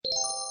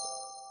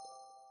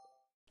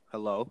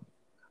Hello.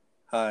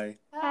 Hi.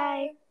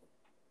 Hi.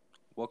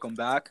 Welcome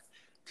back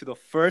to the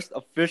first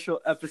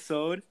official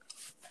episode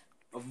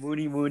of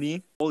Mooney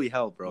Mooney. Holy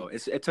hell, bro.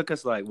 It took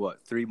us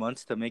 3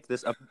 months to make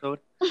this episode?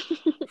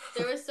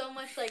 There was so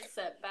much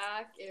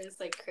setback. It was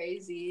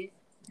crazy.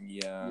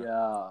 Yeah.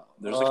 Yeah.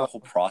 There's a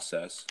whole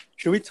process.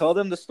 Should we tell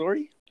them the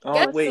story?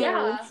 Guess Wait.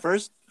 yeah.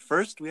 First,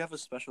 we have a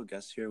special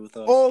guest here with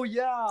us. Oh,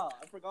 yeah.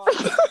 I forgot.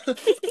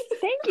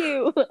 Thank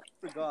you.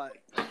 forgot.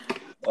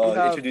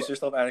 Introduce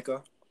yourself,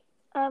 Annika.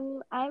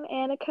 I'm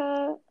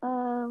Annika.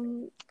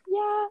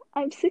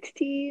 I'm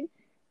 16.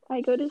 I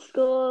go to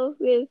school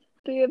with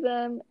three of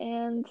them,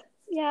 and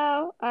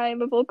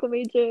I'm a vocal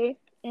major,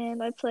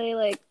 and I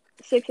play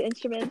 6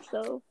 instruments.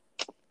 So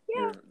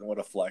What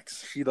a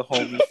flex. She the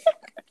homie.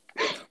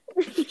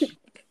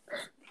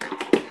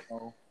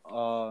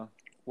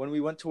 When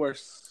we went to our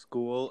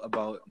school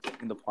about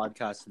doing the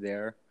podcast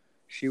there,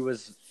 she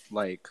was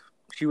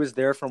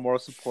there for moral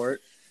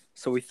support,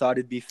 so we thought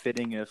it'd be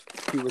fitting if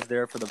she was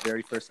there for the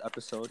very first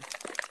episode.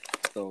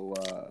 So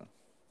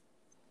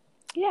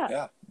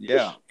yeah.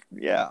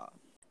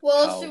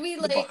 Well, should we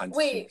behind the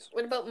wait? scenes.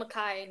 What about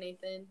Makai,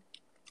 Nathan?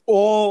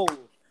 Oh,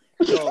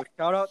 yo,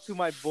 shout out to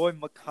my boy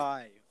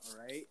Makai. All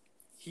right,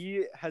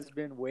 he has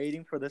been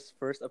waiting for this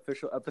first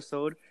official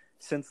episode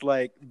since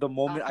the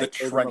moment I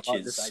told him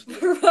about this idea.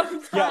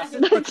 Yeah,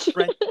 since the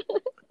trenches.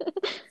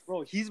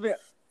 Bro,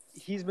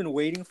 he's been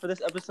waiting for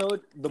this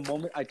episode. The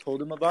moment I told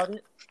him about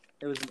it,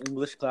 it was in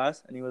English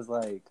class, and he was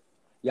like,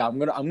 "Yeah, I'm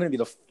gonna be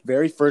the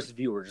very first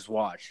viewer. Just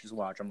watch."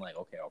 I'm like,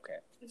 okay.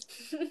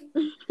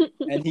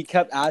 And he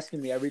kept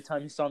asking me every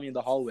time he saw me in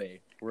the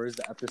hallway, "Where's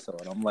the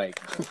episode?" I'm like,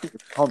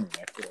 "It's coming,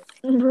 I feel."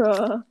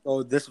 Bruh.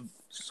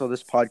 So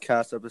this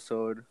podcast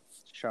episode,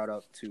 shout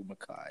out to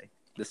Makai.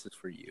 This is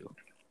for you.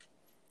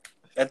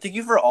 And thank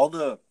you for all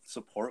the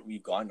support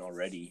we've gotten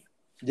already.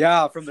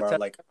 Yeah, from the For,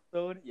 test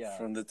episode. Yeah,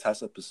 From the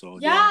test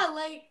episode. Yeah,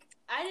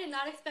 I did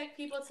not expect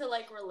people to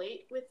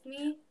relate with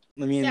me.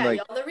 I mean, Yeah,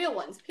 y'all the real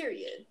ones.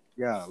 Period.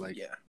 yeah,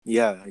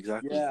 Yeah,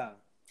 exactly. yeah.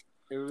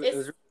 It was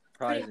Pretty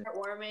surprising.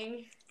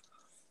 heartwarming.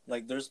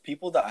 There's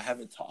people that I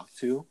haven't talked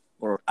to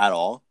or at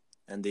all,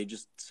 and they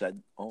just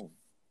said, "Oh,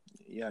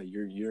 yeah,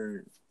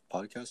 your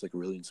podcast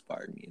really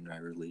inspired me, and I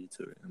related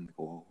to it." I'm like,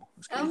 "Whoa,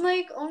 that's crazy." I'm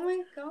like, oh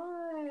my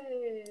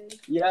god.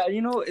 Yeah,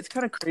 it's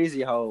kind of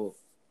crazy how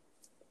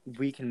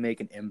we can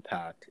make an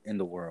impact in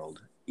the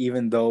world,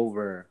 even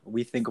though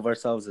we think of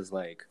ourselves as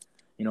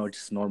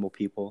just normal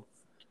people.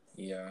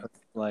 Yeah.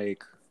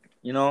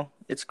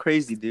 It's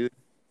crazy, dude.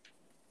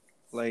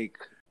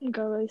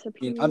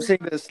 I'm saying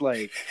this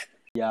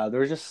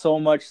there's just so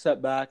much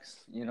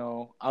setbacks.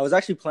 I was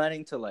actually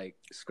planning to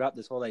scrap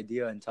this whole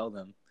idea and tell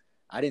them.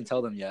 I didn't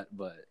tell them yet,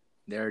 but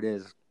there it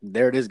is.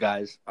 There it is,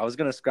 guys. I was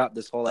gonna scrap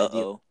this whole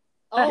idea.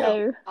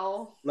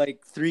 Oh.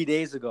 3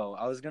 days ago,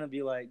 I was gonna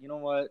be like, you know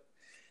what?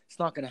 It's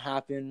not gonna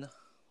happen.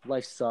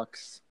 Life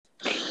sucks.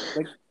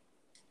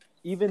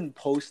 Even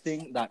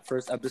posting that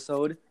first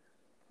episode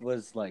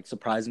was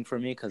surprising for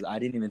me because I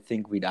didn't even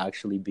think we'd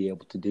actually be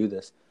able to do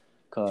this.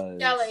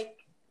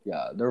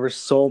 There were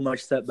so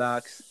much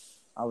setbacks.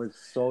 I was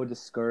so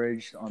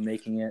discouraged on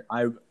making it.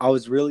 I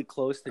was really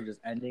close to just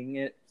ending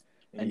it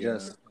and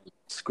just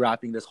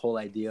scrapping this whole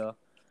idea.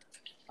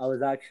 I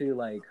was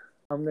actually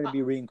I'm gonna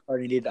be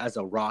reincarnated as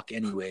a rock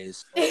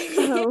anyways.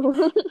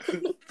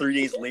 3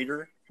 days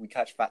later, we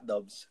catch fat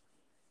dubs.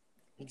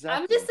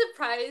 Exactly. I'm just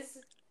surprised.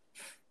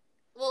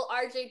 Well,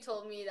 RJ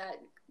told me that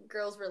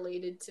girls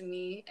related to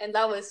me, and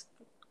that was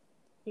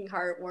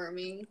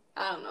heartwarming.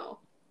 I don't know.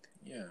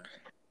 Yeah.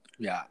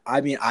 Yeah,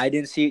 I mean, I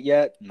didn't see it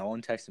yet. No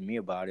one texted me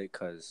about it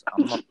because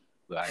I'm not.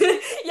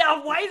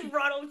 Yeah, why is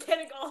Ronald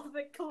getting all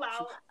the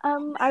clout?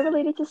 I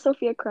related to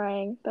Sophia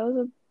crying. That was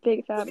a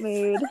big fat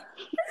mood.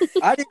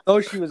 I didn't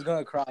know she was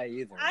gonna cry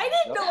either. I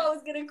didn't know I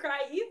was gonna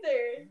cry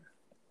either.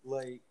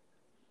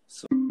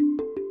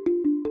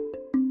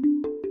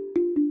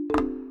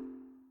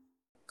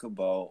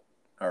 About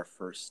our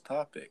first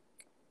topic.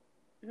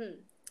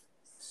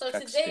 So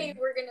Texting. Today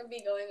we're gonna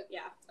be going.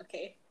 Yeah,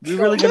 okay. We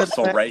really gonna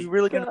Right. We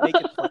really gonna make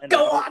it plan.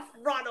 Go off,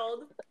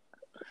 Ronald.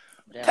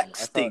 Damn,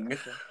 Texting.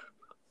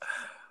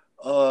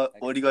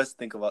 What do you guys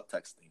think about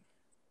texting?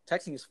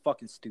 Texting is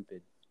fucking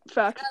stupid.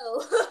 Facts.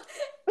 Oh.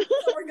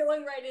 So we're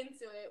going right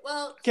into it.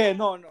 Well. Okay,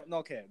 no.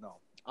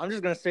 I'm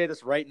just gonna say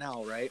this right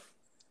now, right?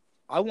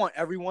 I want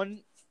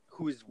everyone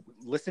who is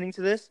listening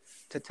to this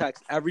to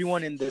text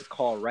everyone in this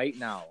call right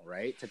now,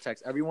 right? To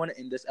text everyone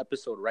in this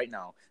episode right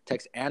now.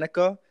 Text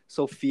Annika,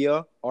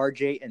 Sophia,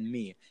 RJ, and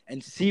me,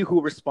 and see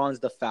who responds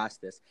the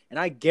fastest. And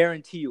I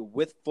guarantee you,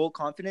 with full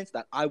confidence,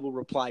 that I will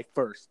reply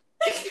first.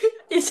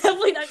 It's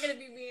definitely not gonna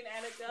be me and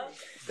Annika.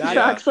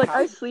 Facts,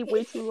 I sleep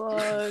way too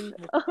long.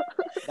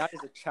 That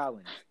is a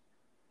challenge.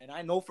 And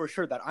I know for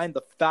sure that I'm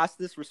the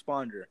fastest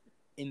responder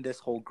in this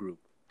whole group.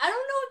 I don't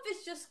know if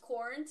it's just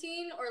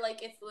quarantine or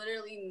it's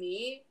literally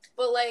me,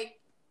 but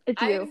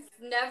It's you.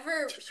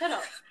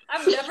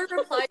 I've never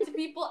replied to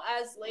people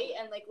as late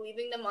and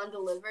leaving them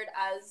undelivered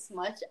as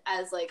much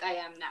as I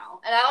am now.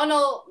 And I don't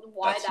know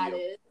why That's that you.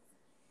 is.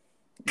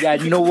 Yeah,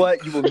 you know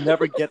what? You will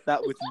never get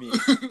that with me.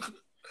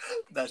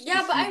 That's Yeah,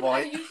 just but you, I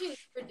boy. usually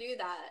never do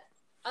that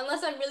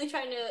unless I'm really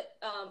trying to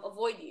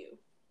avoid you.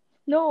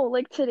 No,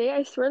 like today,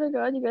 I swear to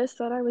God, you guys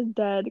thought I was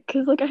dead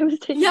because like I was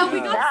taking Yeah, a we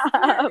Yeah. got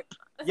nap. scared.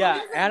 As Yeah, long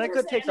as it's Annika next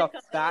to takes a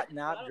Annika, fat I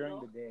nap don't during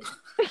know. the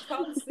day.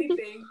 Probably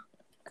sleeping.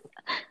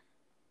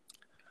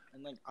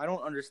 And like I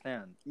don't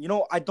understand. You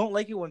know, I don't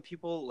like it when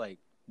people like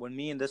when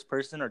me and this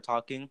person are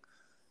talking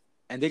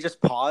and they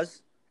just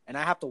pause and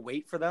I have to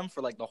wait for them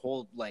for like the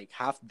whole like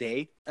half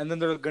day and then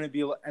they're gonna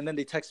be and then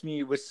they text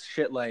me with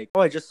shit like,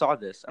 oh, I just saw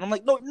this. And I'm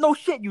like, no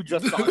shit, you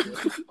just saw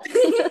this.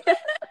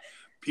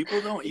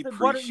 People don't Then appreciate.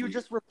 why don't you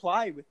just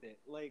reply with it?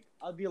 Like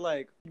I'd be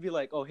like, he'd be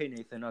like, oh hey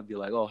Nathan. I'd be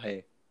like, oh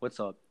hey, what's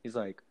up? He's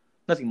like,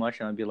 nothing much.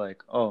 And I'd be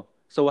like, oh,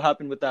 so what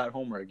happened with that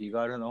homework? You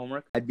got it on the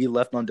homework? I'd be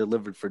left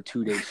undelivered for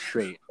 2 days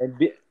straight.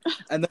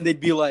 And then they'd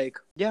be like,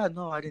 yeah,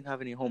 no, I didn't have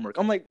any homework.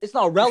 I'm like, it's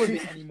not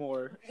relevant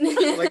anymore.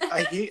 Like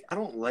I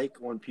don't like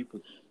when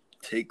people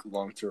take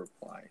long to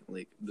reply.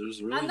 Like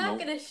there's really I'm not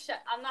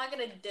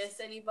gonna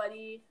diss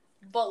anybody,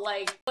 but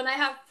like when I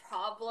have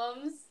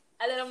problems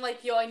and then I'm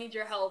like, yo, I need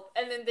your help,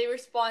 and then they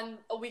respond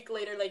a week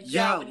later like,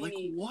 Yeah, what do like, you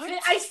need?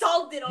 what? I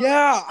solved it already.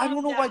 Yeah, I don't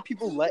know Calm why down.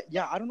 people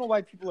I don't know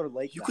why people are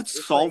like You that. could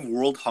It's solve like,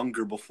 world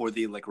hunger before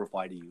they like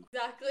reply to you.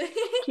 Exactly.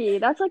 Okay,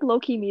 that's like low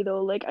key me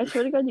though. Like I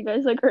swear to God, you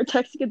guys like are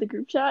texting in the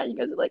group chat. And you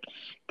guys are like,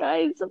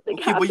 guys, something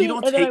Okay, but happened, you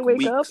don't and then I take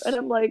wake up weeks. and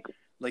I'm like,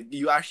 Like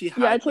you actually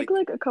had yeah, I take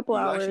like a couple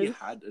you hours. actually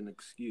had an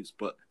excuse,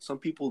 but some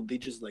people they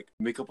just like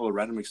make up a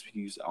random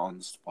excuse on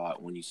the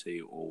spot when you say,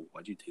 "Oh,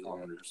 why'd you take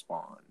long to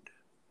respond?"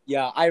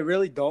 yeah, I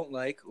really don't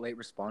like late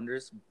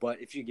responders, but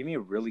if you give me a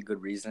really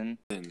good reason,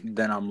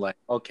 then I'm like,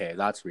 okay,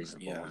 that's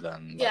reasonable. Yeah.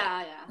 Then like,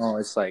 Yeah. no,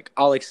 it's like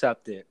I'll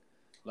accept it.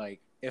 Like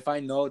if I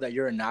know that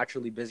you're a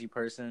naturally busy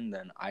person,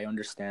 then I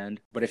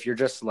understand. But if you're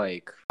just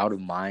like out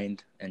of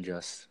mind and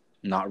just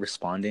not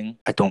responding,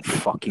 I don't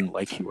fucking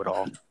like you at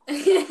all.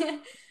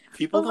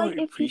 People But like,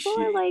 don't if people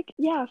are appreciate. like,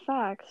 yeah,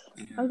 facts.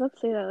 I Yeah. was about to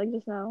say that like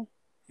just now.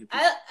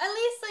 At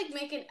least like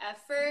make an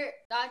effort,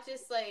 not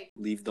just like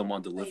Leave them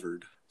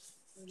undelivered.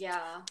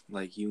 yeah.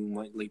 Like you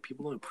might like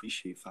people don't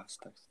appreciate fast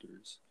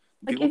texters.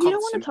 Like People if you call don't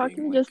it want to talk to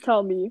simping, me, just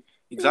tell me.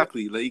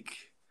 Exactly. Like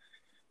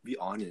be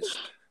honest.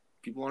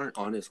 People aren't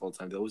honest all the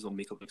time. They always don't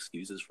make up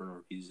excuses for no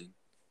reason.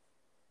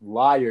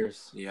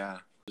 Liars. Yeah.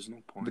 There's no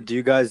point. But do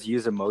you guys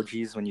use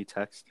emojis when you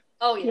text?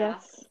 Oh yeah.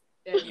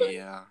 Yes.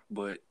 Yeah,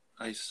 but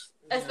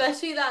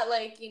Especially that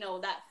like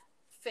that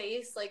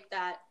face, like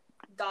that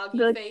doggy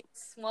The-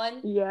 face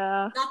one.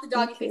 Yeah. Not the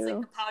doggy me face, like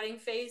too. the pouting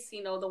face.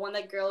 The one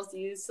that girls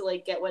use to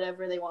like get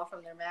whatever they want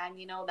from their man.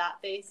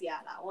 That face. Yeah,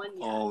 that one.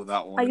 Yeah. Oh,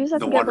 that one. I use that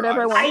the to get water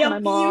whatever I eyes. want I from my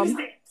mom. abused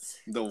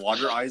it. The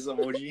water eyes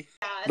emoji.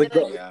 Yeah, and Like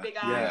then the- like big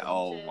eyes. Yeah. and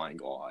Oh shit. my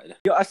god.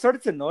 Yo, I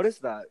started to notice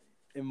that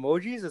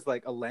emojis is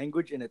like a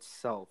language in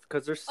itself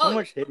because there's so Oh,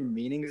 much hidden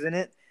meanings in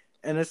it,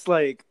 and it's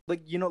like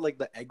like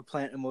the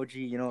eggplant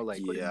emoji,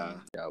 like what it Yeah.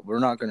 means. Yeah, we're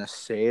not gonna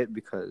say it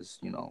because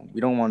we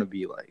don't want to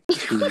be like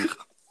too.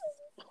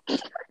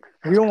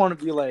 We don't want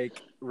to be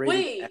like rated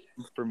Wait.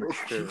 M for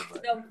mature,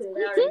 but No, I'm kidding.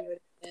 I already knew what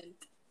it meant.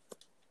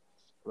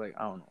 like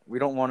I don't know. We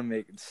don't want to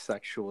make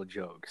sexual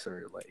jokes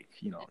or like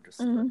just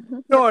Mhm.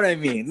 you know what I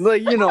mean.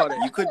 Like you know what I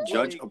mean. You could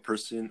judge Like, a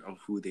person of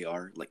who they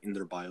are, like in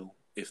their bio,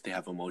 if they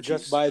have emojis.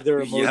 just by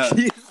their Yeah.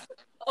 emojis.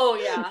 Oh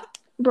yeah.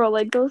 Bro,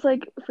 like those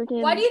like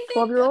freaking Why do you think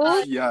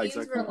 12-year-olds? Yeah, teens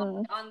exactly.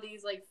 rely on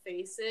these like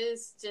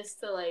faces just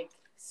to like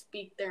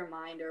speak their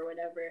mind or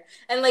whatever?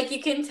 And like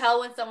you can tell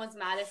when someone's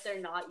mad if they're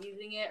not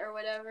using it or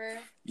whatever.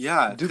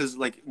 Yeah, because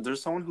like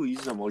there's someone who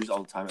uses emojis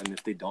all the time, and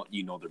if they don't,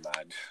 they're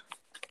mad.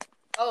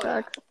 Oh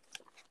yeah. Facts.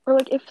 Or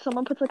like if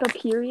someone puts like a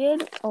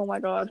period, oh my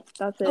god,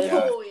 that's it.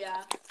 Yeah. Oh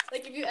yeah.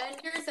 Like if you end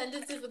your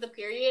sentences with a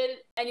period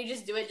and you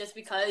just do it just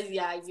because,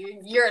 yeah,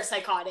 you're a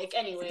psychotic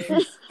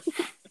anyways.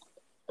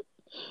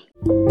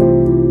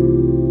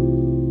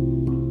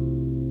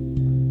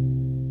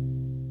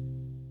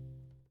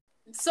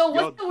 So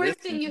what's the worst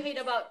thing you hate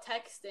about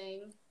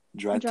texting?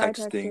 Dry Dry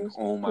texting. texters,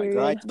 Oh my period.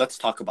 god. Let's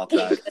talk about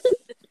that.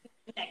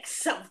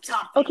 Next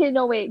subtopic. Okay,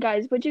 no wait,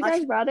 guys. Would you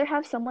guys rather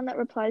have someone that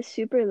replies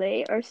super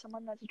late or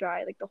someone that's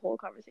dry, like the whole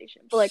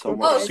conversation? But like Someone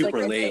replies, super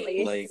like, late.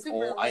 instantly? Like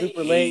Super I late.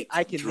 Super late, hate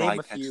I can dry name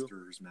a few.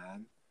 texters,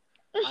 man.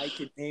 I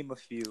can name a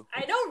few.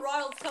 I know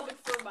Ronald's coming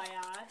for my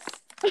ass.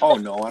 Oh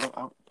no, I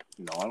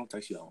don't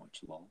text you that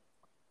much, lol.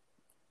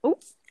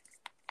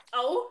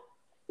 Oh?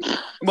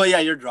 But yeah,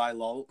 you're dry,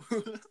 lol.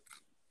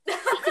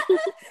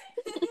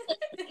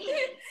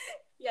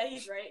 Yeah,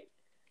 he's right.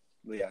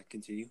 But yeah,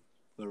 continue.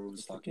 Whoever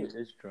was talking. It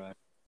is dry.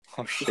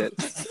 Oh shit.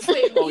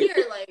 Wait, Oh, we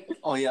are like,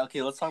 Oh yeah,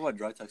 okay, let's talk about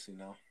dry texting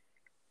now.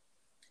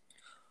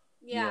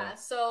 yeah,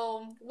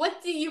 so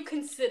what do you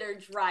consider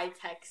dry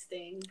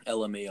texting?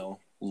 LMAO,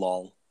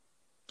 lol.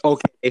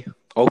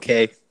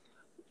 Okay.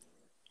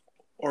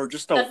 Or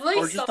just That's like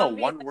a something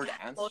one-word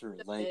like answer. most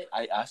of Like it.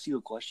 I ask you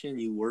a question,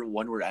 you were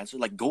one-word answer.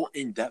 Like go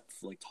in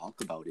depth, like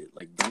talk about it.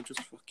 Like don't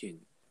just fucking.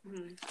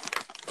 Mhm.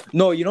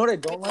 No, you know what I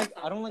don't like?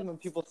 I don't like when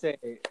people say,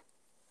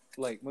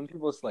 like, when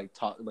people like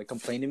talk, like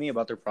complain to me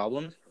about their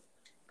problems.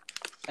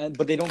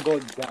 but they don't go in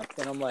depth.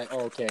 And I'm like,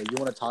 oh, okay, you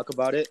want to talk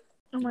about it?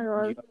 Oh my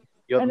god.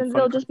 You And then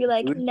they'll just be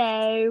like,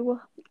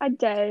 no, I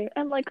don't.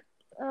 I'm like,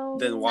 oh.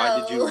 Then why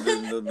did you?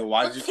 Then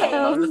why did you talk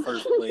about it in the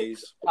first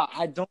place?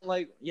 I don't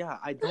like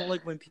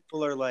when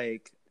people are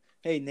like,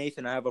 hey,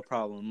 Nathan, I have a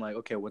problem. I'm like,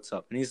 okay, what's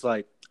up? And he's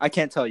like, I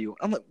can't tell you.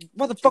 I'm like,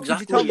 what the fuck did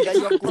you tell me that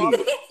you have a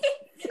problem?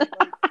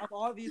 I'm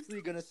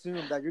obviously gonna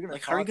assume that you're gonna.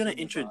 Like, how are you gonna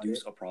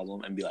introduce a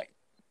problem and be like,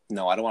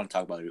 no, I don't want to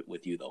talk about it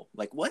with you though?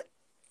 Like, what?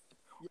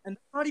 And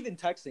not even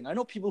texting. I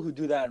know people who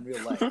do that in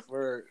real life,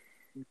 where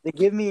they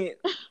give me,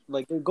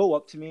 like, they go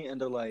up to me and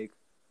they're like,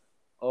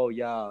 oh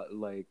yeah,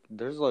 like,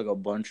 there's like a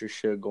bunch of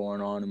shit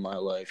going on in my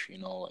life, you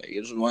know, like,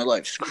 my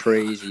life's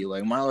crazy,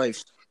 like, my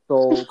life's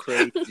so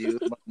crazy,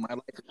 dude. My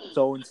life is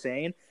so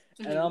insane.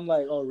 And I'm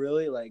like, oh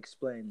really? Like,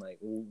 explain, like,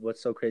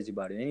 what's so crazy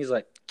about it? And he's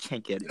like,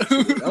 can't get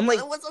it. I'm like,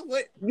 what's up?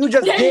 What? You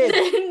just did.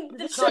 You're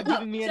just not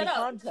giving me any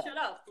context. Shut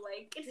up,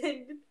 like.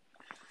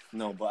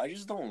 No, but I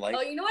just don't like.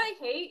 Oh, you know what I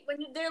hate? When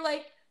they're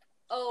like,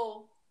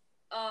 oh,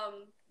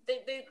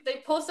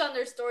 they post on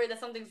their story that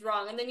something's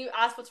wrong, and then you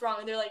ask what's wrong,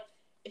 and they're like,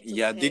 it's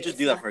okay, they just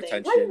do that for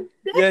attention.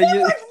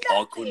 Yeah,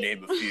 I could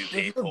name a few people.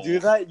 When people do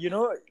that, you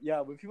know,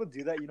 when people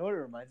do that, you know what it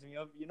reminds me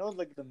of? You know,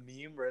 like the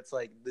meme where it's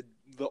like the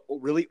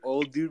really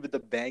old dude with the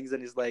bangs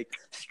and he's like,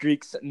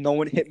 streaks, no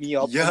one hit me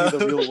up, yeah. Only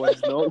the real ones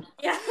know.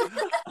 Yeah.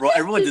 Bro,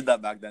 everyone did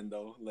that back then,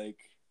 though. Like.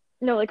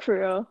 No, like for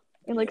real.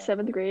 In like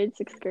 7th grade,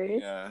 6th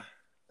grade. Yeah.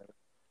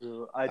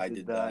 I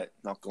did that.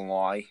 Not gonna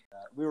lie.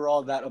 We were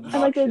all that obnoxious.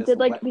 And like they did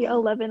like the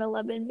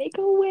 11/11 make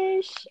a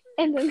wish,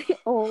 and then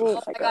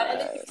oh my god, and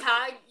then you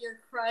tag your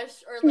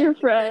crush or like your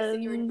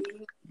friend.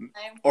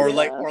 Or yeah.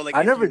 like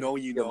I never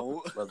you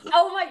know.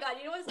 Oh my god,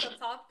 you know what's the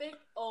topic?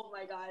 Oh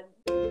my god.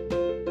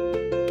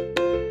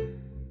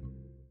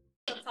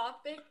 The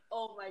topic?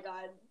 Oh my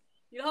god.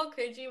 You know how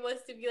cringy it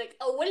was to be like,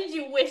 oh, what did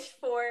you wish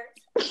for?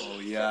 Oh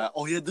yeah.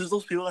 There's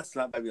those people that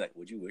snap by me like,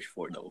 what'd you wish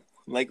for though?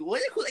 Like,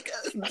 what? Like,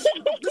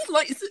 this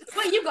like.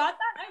 Wait, you got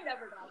that? I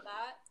never got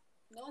that.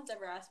 No one's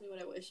ever asked me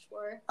what I wished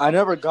for. I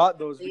never got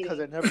those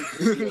because I never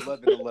did the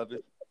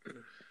 11/11.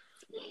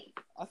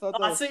 I thought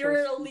that was so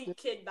you're an elite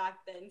kid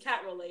back then.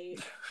 Can't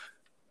relate.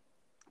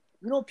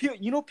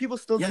 You know, people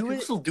still do it.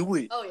 People still do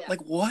it. Oh yeah.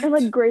 Like what? And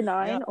like grade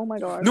 9. Yeah. Oh my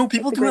god. No,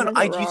 people like, do it on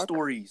IG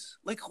stories.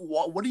 Like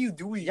what are you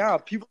doing? Yeah,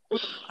 people do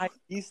it on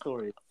IG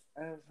stories.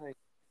 I was like,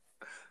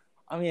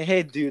 I mean,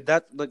 hey, dude,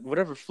 that like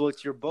whatever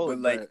floats your boat. But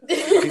like,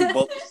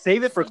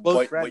 save it for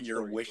close friends. But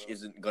your wish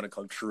isn't gonna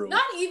come true.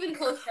 Not even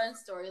close friend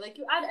story. Like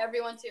you add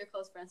everyone to your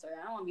close friend story.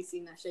 I don't want to be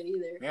seeing that shit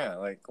either. Yeah,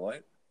 like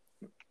what?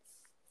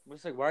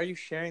 It's like, why are you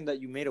sharing that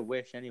you made a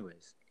wish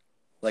anyways?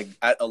 Like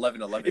at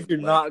 11/11. If you're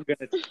not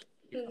gonna.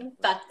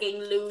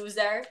 Fucking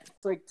loser.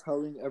 It's like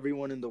telling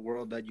everyone in the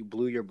world that you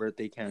blew your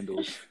birthday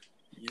candles.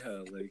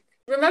 Yeah, like.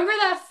 Remember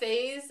that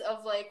phase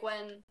of like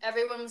when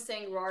everyone was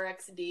saying Roar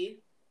XD?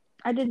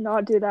 I did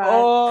not do that.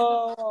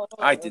 Oh,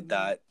 I did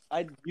that.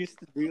 I used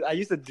to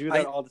do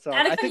that all the time.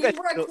 And I think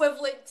you were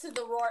equivalent to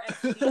the Roar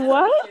XD.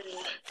 What?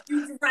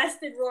 You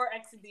dressed in Roar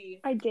XD.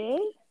 I did?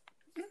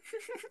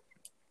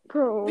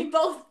 Bro. We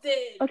both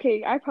did.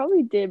 Okay, I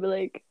probably did, but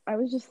like I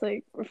was just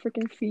like a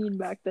freaking fiend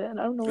back then.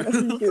 I don't know what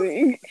I was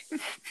doing.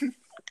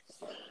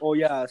 Oh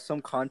yeah,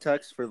 some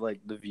context for like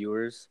the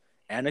viewers.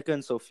 Annika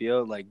and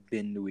Sophia like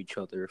been to each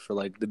other for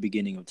like the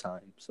beginning of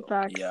time. So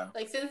Facts. Yeah.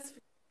 Like since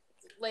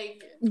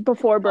like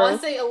before birth. I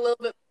want to say a little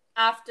bit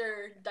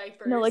after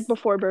diapers. No, like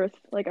before birth.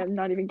 Like I'm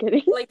not even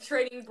kidding. Like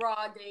trading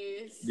bra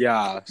days.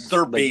 Yeah.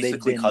 They're like,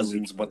 basically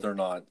cousins, but they're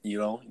not, you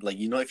know? Like,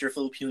 you know, if you're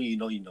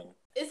Filipino, you know.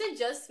 Is it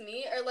just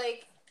me or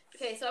like,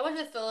 okay, so I went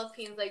to the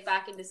Philippines like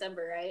back in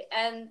December, right?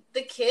 And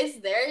the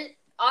kids there,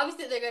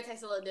 obviously they're going to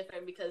text a little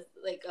different because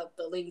like of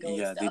the lingo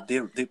and stuff.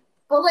 they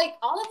But like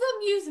all of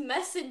them use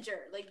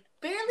Messenger. Like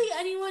barely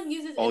anyone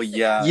uses Instagram. Oh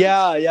yeah.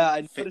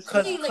 Yeah.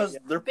 Because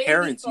their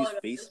parents use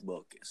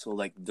Facebook, so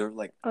like they're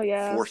like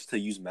forced to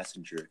use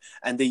Messenger,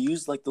 and they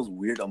use like those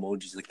weird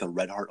emojis, like the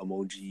red heart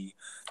emoji,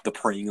 the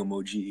praying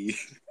emoji.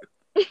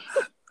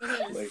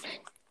 Like,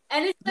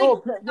 and it's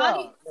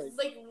like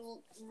like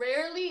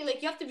rarely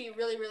like you have to be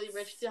really really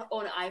rich to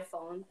own an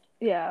iPhone.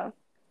 Yeah.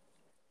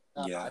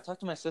 I talked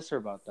to my sister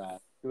about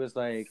that. It was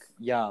like,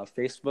 yeah,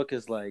 Facebook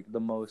is like the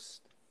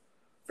most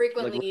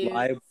frequently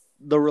used.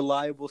 The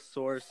reliable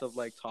source of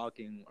like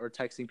talking or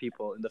texting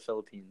people in the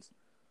Philippines,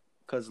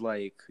 because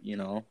like, you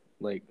know,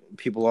 like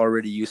people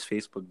already use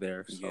Facebook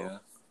there. So.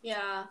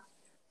 Yeah.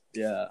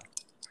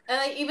 And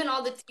like even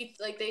all the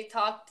like they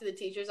talk to the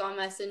teachers on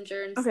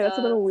Messenger and stuff. Okay, that's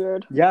a little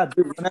weird. Yeah,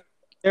 dude,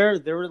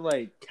 there were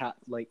like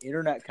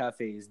internet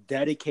cafes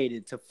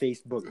dedicated to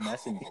Facebook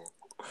Messenger.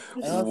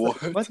 What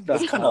the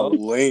That's kind of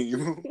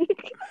lame.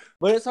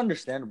 But it's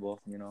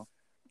understandable, you know,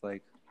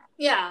 like.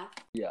 Yeah.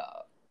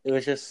 It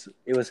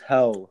was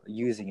hell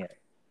using it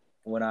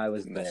when I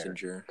was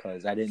Messenger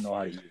because I didn't know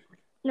how to use it.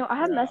 No, I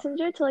had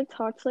Messenger to like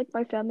talk to like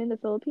my family in the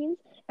Philippines,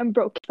 and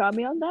bro found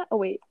me on that. Oh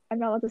wait, I'm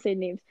not allowed to say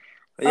names.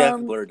 Yeah, I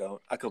can blur it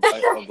out. I can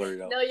blur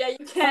it out. No, yeah,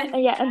 you can.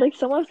 And like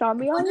someone found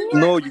me on it.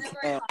 No, you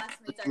can't.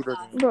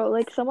 Bro,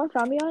 like someone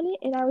found me on it,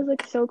 and I was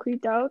like so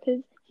creeped out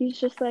because he's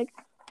just like,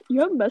 you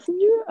have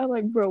Messenger? I'm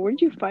like, bro,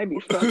 where'd you find me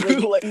from?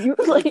 Like, you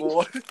like like,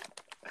 what?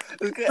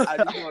 This guy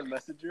added you on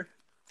Messenger.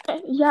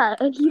 yeah,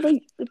 and he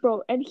like,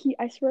 bro, and he,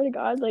 I swear to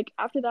God, like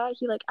after that,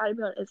 he like added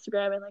me on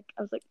Instagram, and like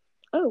I was like,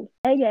 oh,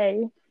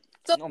 okay,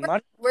 So No,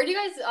 not where do you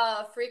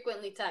guys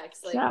frequently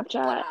text? Like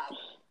Snapchat. what app?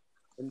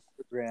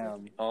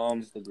 Instagram.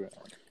 Instagram.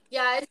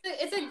 Yeah,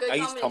 it's a good I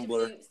use combination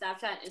Tumblr. between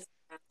Snapchat and Instagram.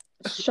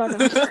 Shut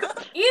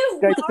up. Ew,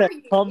 This guy what said are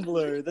you?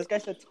 Tumblr. This guy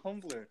said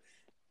Tumblr.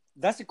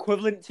 That's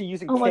equivalent to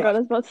using Oh my Kik. God, I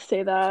was about to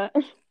say that.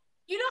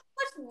 You know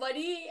how much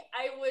money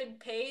I would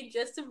pay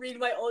just to read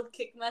my old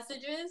Kik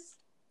messages?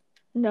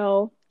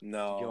 No,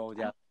 No. Yo,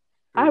 yeah.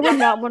 I would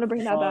not want to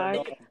bring that Oh, back.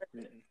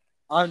 no.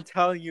 I'm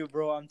telling you,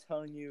 bro. I'm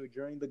telling you.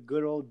 During the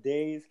good old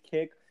days,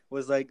 Kik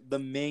was like the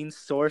main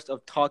source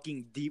of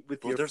talking deep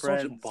with your There's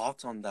friends. so many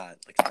bots on that,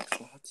 like sex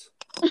bots.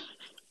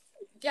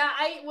 Yeah,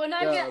 when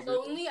I Yeah, get bro.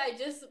 lonely, I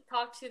just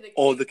talk to the Kik.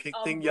 Oh, the Kik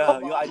thing, yeah,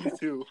 robot. I do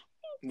too.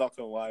 I'm not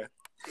gonna lie.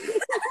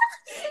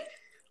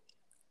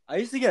 I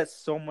used to get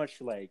so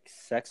much like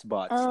sex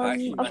bots.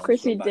 Actually, Of man,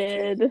 course you going back to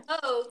it. did.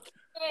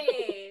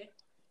 Okay.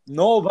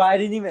 No, but I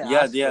didn't even Yeah,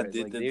 ask yeah, for it.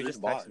 they- Like, they're they just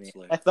just text bots,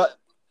 me. like-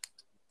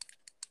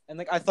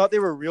 I thought they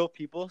were real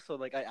people, so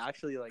like I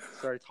actually like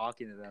started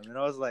talking to them, and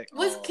I was like,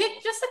 Was oh.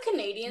 Kik just a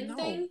Canadian No.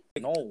 thing?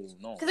 No.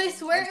 Because I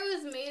swear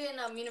it was made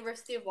in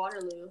University of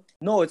Waterloo.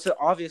 No, it's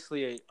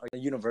obviously a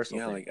universal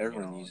Yeah, thing. like,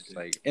 everyone you know, uses it's it.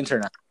 like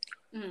internet.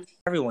 Mhm.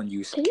 Everyone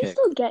used Can you Kik.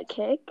 still get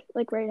Kik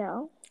like right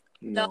now?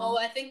 No,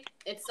 I think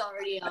it's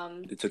already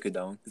They took it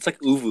down. It's like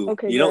Uvu.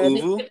 Okay, you know good.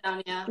 they took Uvu? it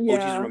down, yeah. OGs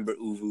Yeah. remember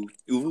Uvu.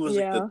 Uvu was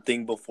like Yeah. the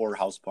thing before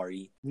House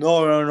Party.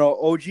 No.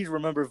 OGs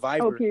remember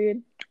Viber. Oh,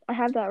 period. I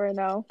have that right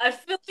now. I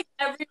feel like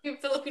every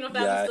Filipino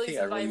family Yeah, I still think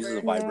uses everyone uses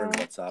Viber. Viber and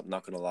Yeah. WhatsApp.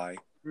 Not gonna lie.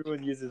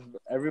 Everyone uses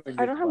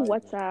I don't have Viber.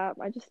 WhatsApp.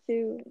 I just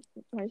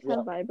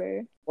have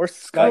Viber. Or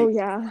Skype. Oh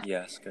yeah.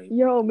 Yeah, Skype.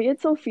 Yo, me and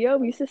Sophia,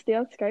 we used to stay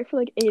on Skype for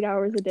like 8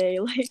 hours a day.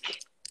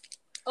 Like,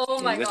 Oh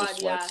Yeah, my you guys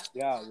are god,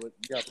 yeah. sluts.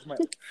 With my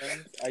old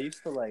friends. I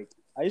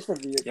used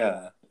to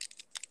Yeah.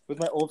 With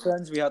my old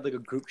friends, we had like a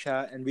group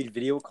chat and we'd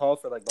video call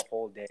for like the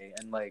whole day,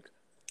 and like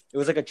it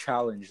was like a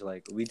challenge.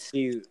 Like we'd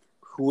see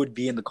who would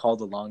be in the call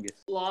the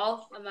longest.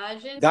 Lol,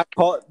 imagine. That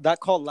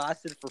call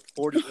lasted for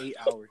 48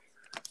 hours.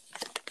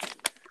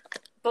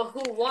 But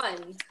who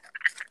won?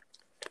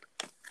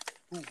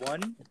 Who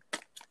won?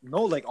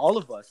 No, like all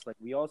of us. Like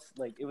we all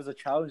like it was a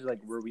challenge like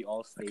where we all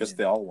I stayed. guess in.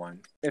 they all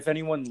won. If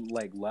anyone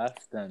like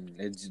left, then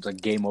it's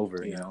like game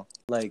over. You Yeah. know,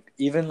 like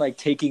even like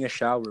taking a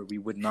shower, we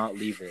would not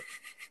leave it.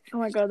 oh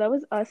my god, that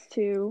was us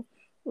too.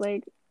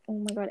 Like, oh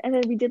my god. And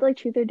then we did like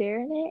Truth or Dare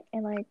in it,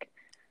 and like,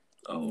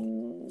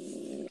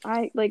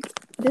 I like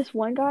this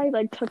one guy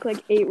like took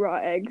like 8 raw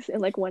eggs in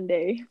like one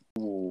day.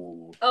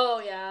 Ooh.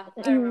 Oh yeah,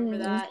 I remember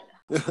Mm.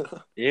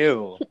 that.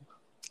 Ew.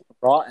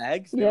 Raw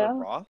eggs? They Yeah. were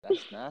raw?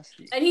 That's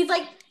nasty. And he's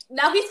like,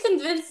 now he's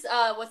convinced.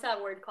 What's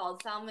that word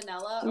called?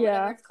 Salmonella or Yeah.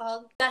 whatever it's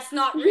called. That's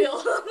not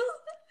real.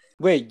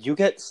 Wait, you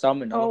get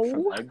salmonella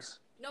from Oh. eggs?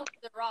 No,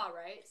 they're raw,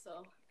 right?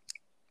 So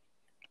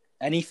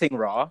Anything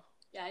raw?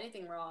 yeah,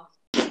 anything raw.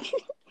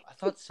 I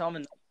thought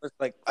salmonella was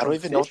like. I don't from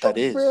even know what fish. that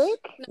is.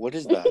 Frick? What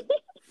is that?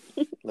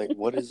 Like,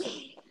 what is?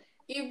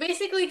 You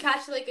basically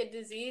catch like a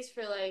disease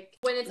for like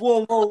when it's.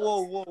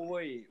 Whoa,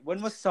 wait.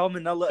 When was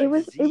salmonella It a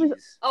was-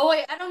 disease? Oh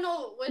wait, I don't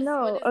know. What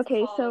No, it's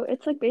okay, called. so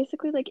it's like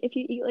basically like if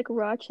you eat like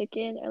raw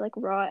chicken or like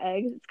raw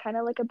eggs, it's kind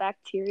of like a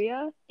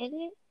bacteria in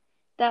it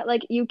that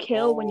like you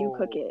kill when you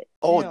cook it.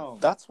 Oh, Damn.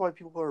 that's why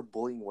people are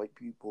bullying white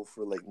people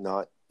for like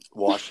not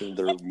washing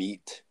their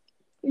meat.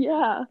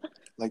 Yeah.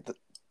 Like,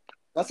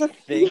 That's a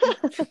thing.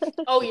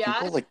 Oh like, yeah.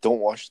 people like don't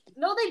wash.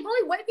 No, they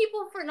bully white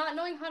people for not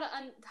knowing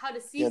how to Yeah,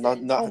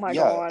 season. not Oh my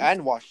yeah, God.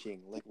 and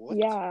washing. Like what?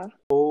 Yeah.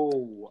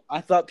 Oh,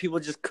 I thought people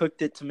just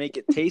cooked it to make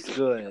it taste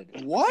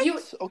good. What? You-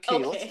 okay,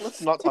 okay.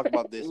 let's not talk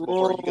about this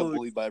before you get Whoa.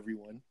 bullied by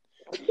everyone.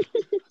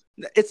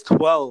 It's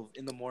 12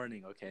 in the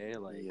morning, okay?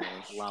 Like, Yeah,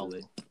 that's allow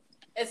true.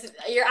 it.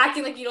 You're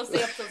acting like you don't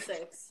stay up till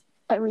 6.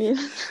 I mean,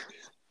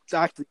 It's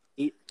actually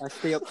 8. I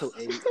stay up till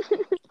 8.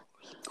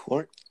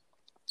 Court?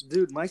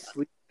 Dude, my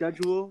sleep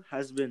schedule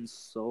has been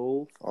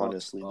so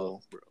Honestly, fucked up,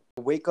 though. bro.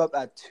 I wake up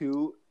at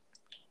 2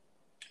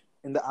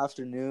 in the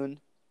afternoon,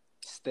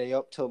 stay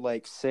up till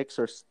like 6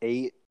 or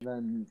 8,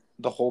 and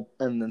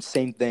then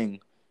same thing.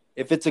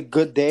 If it's a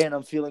good day and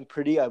I'm feeling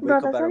pretty, I wake bro,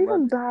 up that's at not 11.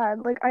 even bad.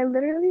 Like I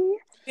literally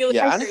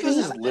Yeah, I Anika's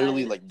is sleep-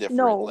 literally like different.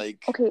 no.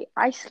 Like Okay,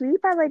 I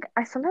sleep at like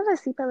I sometimes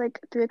sleep at like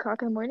 3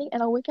 o'clock in the morning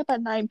and I'll wake up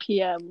at 9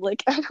 p.m.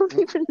 Like I don't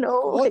even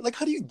know. what? Like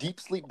how do you deep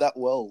sleep that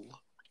well?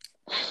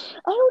 I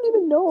don't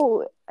even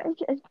know.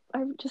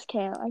 I just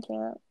can't. I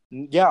can't.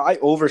 Yeah, I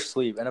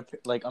oversleep, and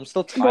I'm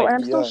still Bro, and tired.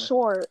 I'm still yeah.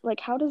 short. Like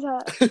how does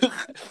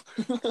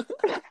that?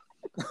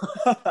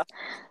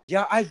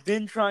 Yeah, I've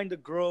been trying to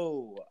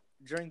grow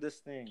during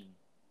this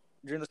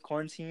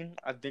quarantine.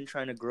 I've been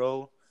trying to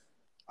grow.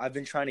 I've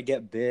been trying to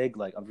get big.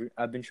 Like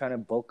I've been trying to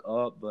bulk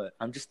up, but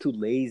I'm just too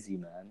lazy,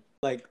 man.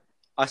 Like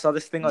I saw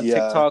this thing on Yeah.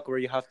 TikTok where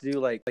you have to do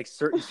like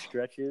certain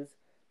stretches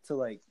to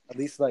like at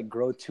least like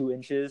grow 2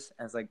 inches,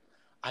 and it's like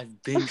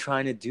I've been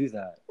trying to do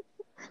that.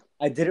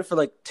 I did it for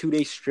like 2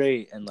 days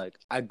straight, and like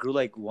I grew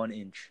like 1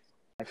 inch.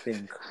 I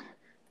think.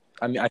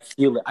 I mean, I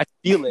feel it. I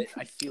feel it.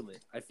 I feel it.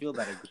 I feel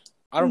that I grew.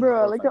 I don't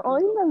Bro, know. like the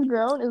only thing that's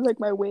grown is like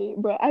my weight,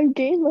 bro. I've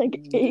gained like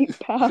 8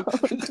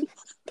 pounds.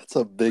 That's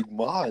a big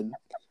mod.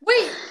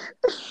 Wait,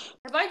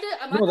 am I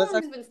the No, one that's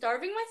who's been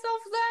starving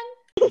myself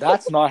then?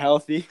 That's not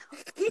healthy.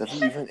 Have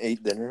you even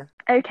ate dinner?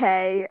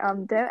 Okay,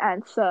 don't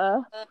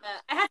answer.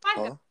 I had 5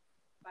 Huh? guys.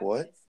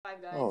 What?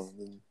 5 guys. Oh,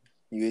 then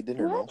you ate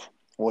dinner, no? What?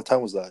 What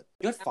time was that?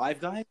 You had 5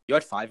 guys. You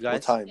had 5 guys.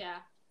 What time? Yeah.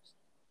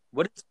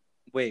 What is?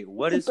 Wait,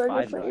 what It's is a burger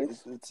 5 place.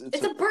 guys?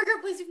 It's a burger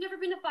place. You've never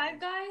been to 5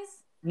 Guys?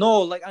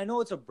 No, like I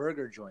know it's a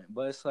burger joint,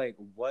 but it's like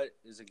what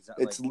is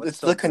exactly? It's like, what's it's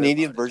so the good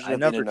Canadian about it? version I of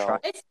never In-N-Out. tried.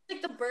 It's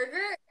like the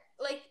burger,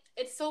 like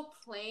it's so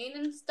plain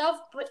and stuff,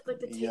 but like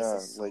the taste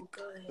is so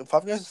good.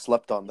 Five Guys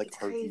slept on like It's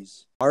crazy.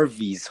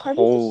 Harvey's. Harvey's,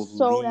 Harvey's is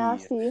so holy.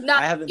 nasty. Nah,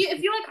 I haven't.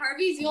 if you like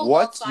Harvey's, you'll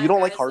What? love 5 You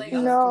don't like Guys, Harvey's?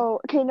 No,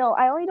 okay, no,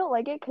 I only don't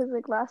like it because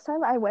like last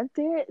time I went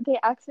there, they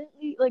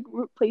accidentally like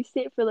replaced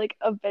it for like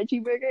a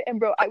veggie burger, and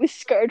bro, I was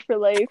scarred for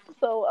life.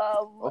 So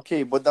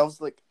Okay, but that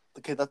was like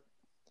that.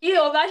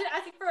 Ew, imagine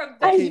asking for a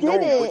I veggie did burger.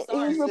 it. but It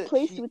was he said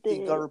replaced with He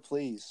got it.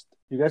 replaced.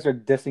 You guys are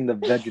dissing the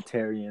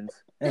vegetarians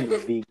and the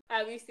vegan.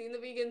 Have you seen the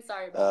vegan?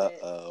 Sorry about it.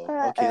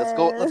 Okay, let's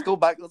go. Let's go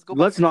back. Let's go.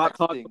 Let's back not to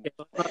talk. texting. Okay,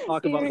 let's not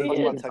talk about Let's this talk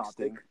one about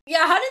topic. texting.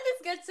 Yeah, how did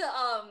this get to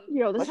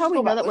Yo, this Let's is how just we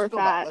go know back. that we're Let's go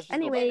back. fat. Let's just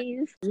go back.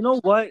 Anyways, You know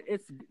what?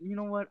 You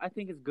know what? I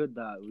think it's good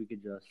that we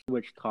could just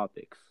switch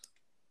topics.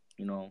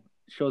 You know,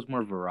 shows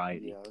more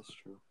variety. Yeah, that's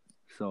true.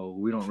 So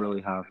we don't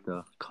really have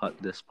to cut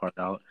this part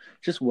out.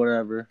 Just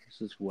whatever. It's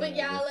just whatever. But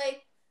yeah,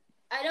 like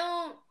I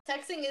don't.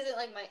 Texting isn't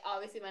like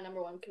obviously my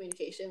number one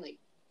communication. Like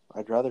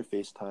I'd rather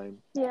FaceTime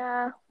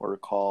yeah. or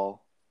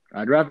call.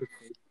 I'd rather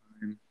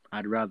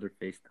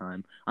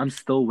FaceTime. I'm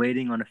still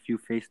waiting on a few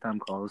FaceTime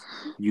calls.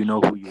 You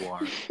know who you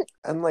are.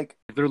 And like,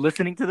 If they're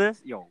listening to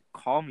this, yo,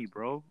 call me,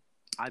 bro.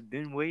 I've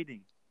been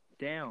waiting.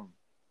 Damn.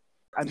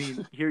 I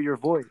mean, hear your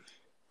voice.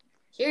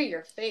 hear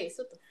your face.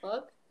 What the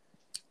fuck?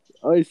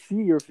 I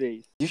see your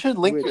face. you should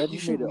link. Wait, that you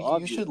just should. made it You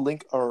obvious. should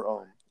link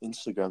our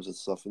Instagrams and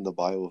stuff in the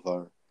bio of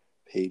our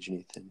page,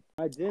 Nathan.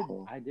 I did.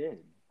 Oh. I did.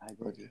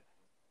 Okay.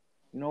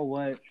 You know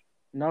what?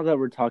 Now that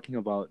we're talking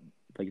about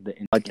like the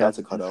Podcast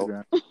to cut out.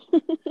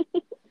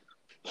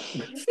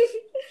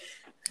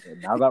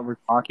 Now that we're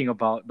talking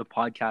about the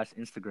podcast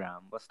Instagram,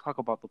 let's talk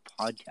about the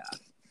podcast.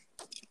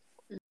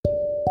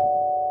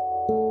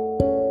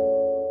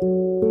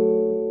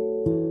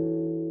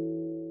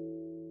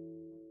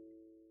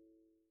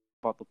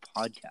 About the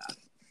podcast.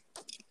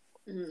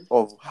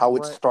 Oh, how it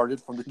What?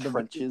 started from the The-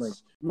 trenches. like-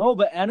 No,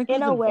 but Annika's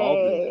In a involved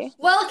way. in this.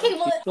 Well, okay. Like,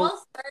 Well, she's it still-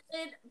 all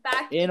started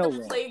back In in a the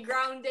way.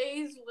 playground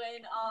days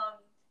when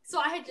So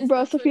I had just Bro,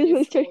 moved to a Sophia's new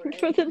was school, starting right?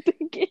 from the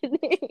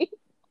beginning.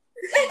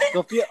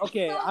 Sophia,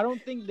 okay, So- I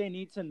don't think they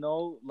need to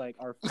know like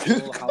our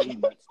full how we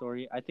met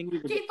story. I think we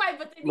could. Okay, fine,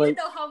 but they need Like-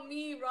 to know how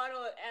me,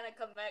 Ronald, and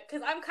Annika met,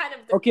 because I'm kind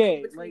of the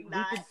Okay, between like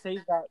that. we could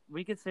save that.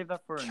 We could save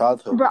that for another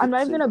Childhood. time. Bro, We I'm could not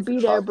even save gonna it for be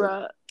there, childhood.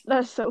 bro.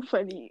 That's so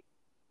funny.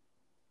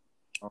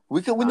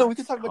 We can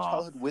That's talk about tough.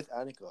 childhood with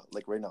Annika,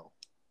 like right now.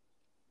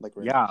 Like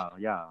right Yeah,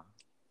 yeah.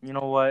 You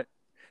know what?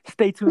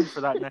 Stay tuned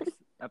for that next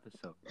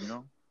episode. You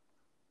know,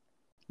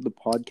 the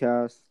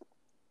podcast.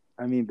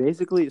 I mean,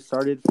 basically, it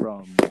started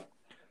from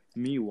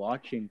me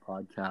watching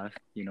podcasts.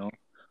 You know,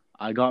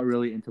 I got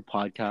really into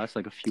podcasts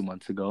like a few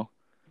months ago.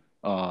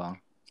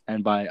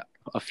 And by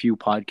a few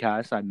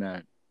podcasts, I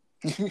meant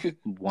now.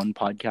 one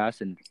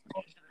podcast, and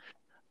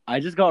I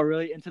just got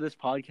really into this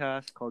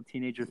podcast called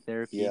Teenager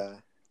Therapy. Yeah.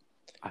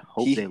 I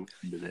hope He- they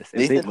listen to this. If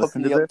Nathan they hooked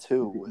listen me to up this,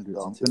 too with dude,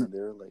 them I'm too. gonna-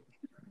 They're like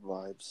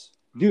vibes.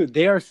 dude,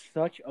 they are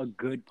such a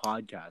good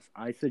podcast.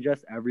 I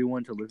suggest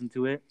everyone to listen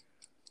to it.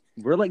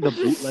 We're like the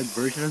bootleg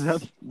version of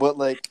them. But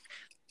like,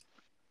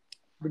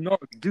 But no,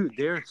 dude,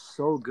 they're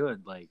so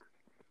good. Like,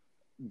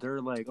 they're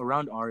like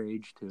around our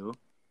age too.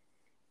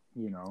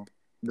 You know,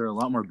 they're a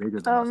lot more bigger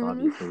than us,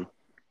 obviously.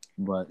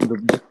 But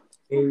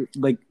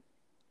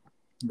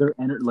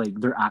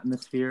their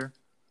atmosphere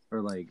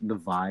or like the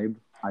vibe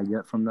I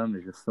get from them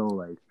is just so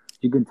like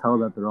you can tell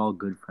that they're all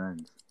good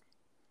friends.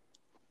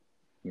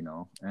 You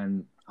know,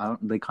 and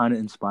they kind of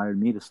inspired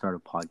me to start a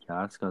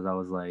podcast because I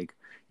was like,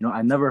 you know,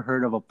 I never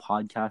heard of a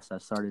podcast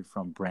that started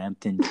from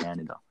Brampton,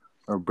 Canada,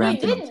 or Wait,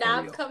 Brampton, did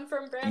Ontario. Nav come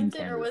from Brampton,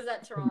 Canada. or was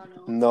that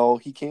Toronto? no,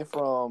 he came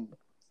from.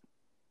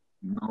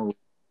 No,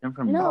 I'm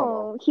from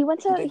No, he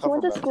went He to didn't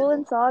come from school Brampton,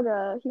 in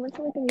Saga. He went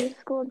to like a music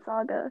school in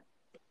Saga.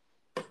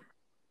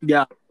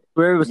 Yeah,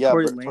 where it was Yeah,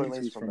 Tory but Tory Lanez Lanez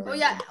who's from from. Oh Brampton.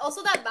 yeah,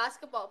 also that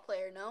basketball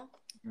player, no?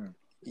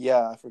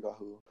 Yeah, I forgot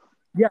who.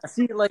 Yeah,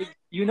 see, like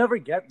you never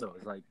get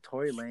those, like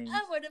Tory Lanez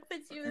I would have put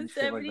you in and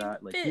shit like 70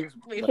 that. Like, bit. he's,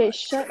 Wait, Okay,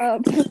 shut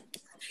up.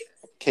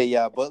 Okay,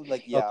 yeah, but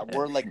like, yeah, Okay.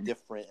 we're like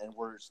different, and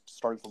we're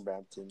starting from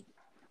Brampton.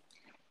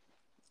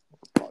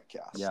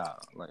 Podcast. yeah,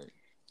 like,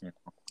 you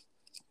know.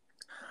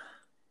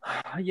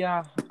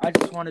 Yeah, I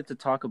just wanted to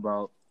talk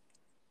about,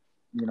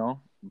 you know,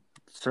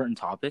 certain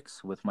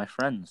topics with my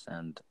friends,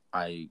 and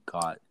I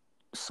got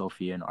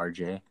Sophia and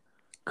RJ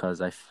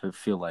because I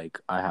feel like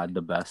I had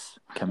the best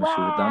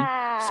chemistry with them.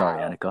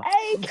 Sorry, Annika.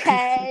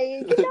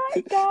 Okay, good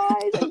night,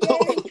 guys. I'm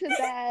going to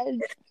bed.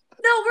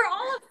 No, we're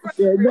all friends.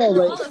 Yeah, no,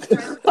 We're like- all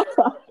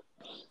friends.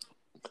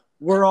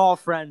 We're all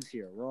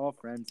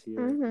friends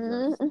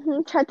here.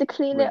 Tried to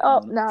clean Wait, it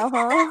up no. now,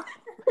 huh?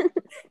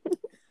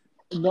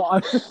 No,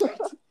 I'm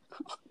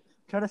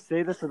trying to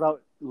say this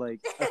without like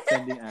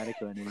offending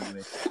Annika in any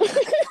way.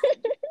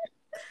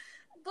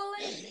 But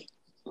like,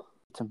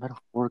 It's a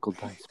metaphorical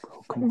dice,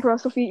 bro. Come on. Bro,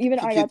 Sophie, even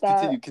I got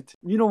that.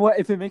 Continue. You know what?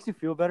 If it makes you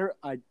feel better,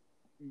 I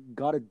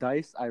got a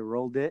dice. I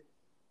rolled it,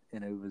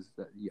 and it was.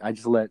 I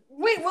just let.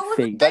 wait, what was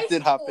Fate. the That dice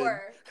did happen.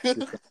 for?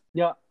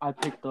 Yeah, I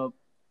picked up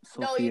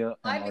No, Sophia you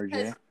and lied RJ.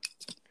 because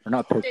Or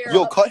not picked. they're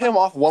Yo, up cut front. him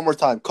off one more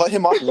time.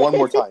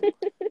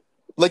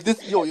 Like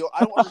this, yo,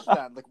 I don't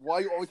understand. Like, why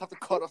you always have to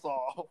cut us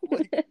off?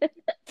 Like,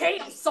 Hey,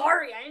 I'm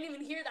sorry. I didn't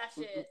even hear that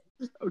shit.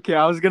 Okay,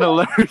 I was gonna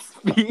let her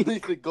speak.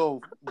 Nathan,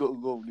 go,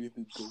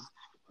 Nathan, go.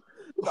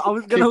 I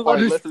was gonna Okay, let fine,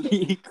 her let her-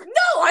 speak.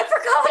 No, I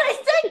forgot what I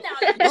said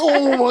now.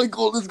 Oh my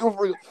god, let's go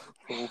for it.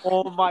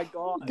 Oh my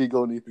god. Okay,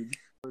 go, Nathan.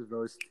 It was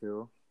those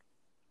two,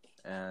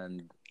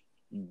 and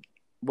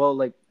well,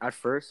 like at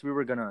first we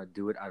were gonna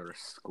do it at our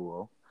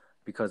school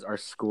because our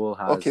school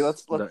has Okay,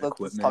 let's the let's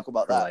equipment talk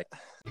about for, that. like,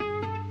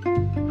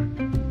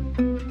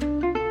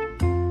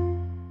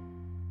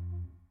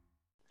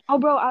 Oh,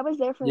 bro, I was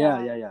there for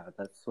that. yeah.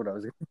 That's what I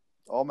was.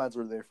 All mans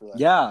were there for that.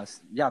 Yeah.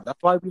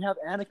 That's why we have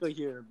Annika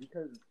here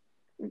because,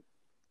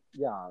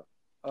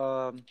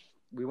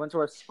 we went to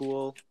our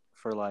school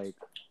for like,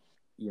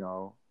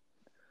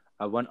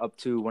 I went up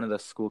to one of the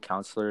school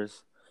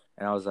counselors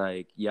and I was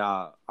like,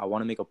 yeah, I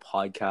want to make a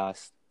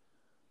podcast,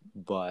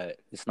 but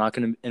it's not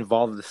going to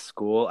involve the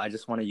school. I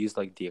just want to use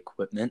like the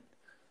equipment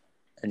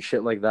and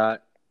shit like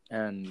that.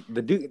 And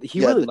the dude, he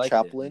really the liked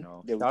chaplain. it.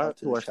 Yeah, we Shout out talked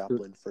to the our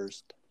chaplain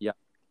first. Yeah,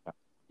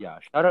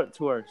 shout out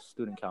to our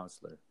student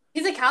counselor.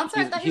 He's a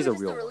counselor. I thought He's he a was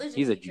just real a one. religion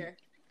He's a G. teacher.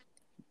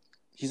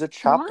 He's a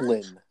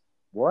chaplain.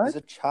 What? He's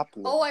a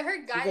chaplain. Oh, I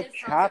heard guidance counselor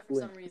for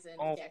chaplain. some reason.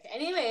 Oh. Okay.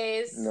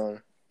 Anyways. No.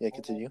 Yeah,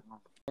 continue.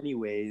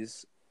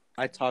 Anyways,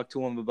 I talked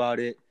to him about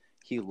it.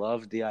 He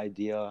loved the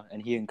idea,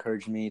 and he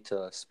encouraged me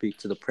to speak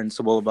to the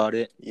principal about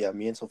it. Yeah,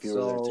 me and Sophia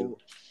were there too.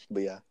 But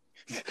yeah.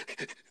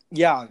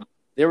 Yeah,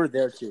 they were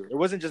there too. It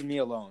wasn't just me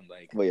alone.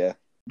 Like, But yeah.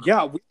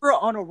 yeah, we were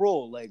on a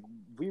roll. Like,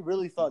 we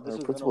really thought this Our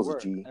was principal's a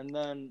gonna work. G. And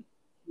then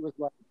he was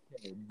like,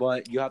 okay,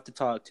 but you have to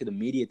talk to the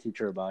media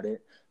teacher about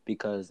it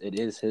because it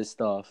is his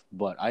stuff.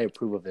 But I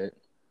approve of it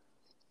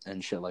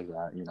and shit like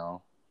that.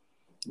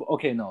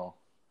 Okay, no.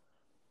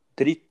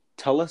 Did he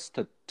tell us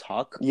to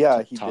talk?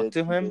 Yeah, he talk did.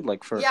 to He him did.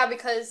 like for. Yeah,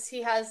 because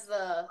he has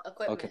the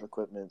equipment. Okay.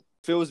 Equipment.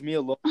 If it was me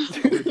alone,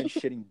 I would have been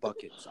shitting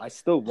buckets. I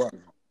still was,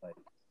 like,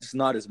 just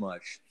not as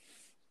much.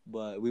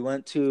 But we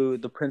went to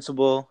the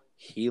principal.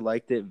 He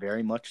liked it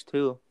very much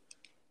too.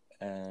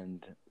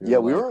 And Yeah,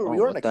 we like,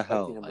 weren't what the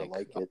hell? expecting him to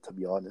like it, to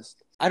be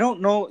honest. I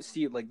don't know.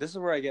 See, like, this is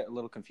where I get a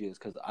little confused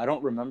because I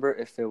don't remember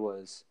if it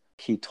was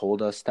he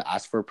told us to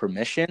ask for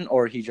permission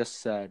or he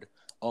just said,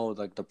 "Oh,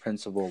 like the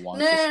principal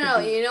wants us to No.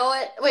 do it." You know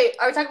what? Wait,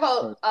 are we talking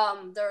about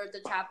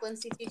the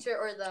chaplaincy teacher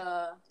or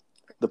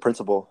The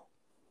principal.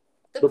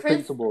 The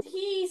principal.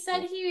 He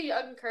said he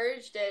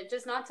encouraged it,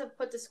 just not to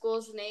put the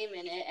school's name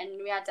in it,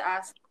 and we had to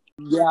ask.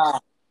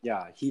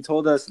 Yeah, he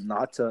told us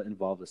not to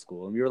involve the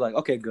school, and we were like,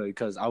 okay, good,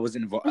 because I was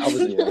gonna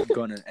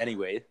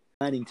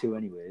planning to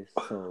anyways.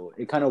 So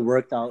it kind of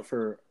worked out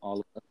for all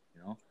of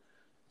us,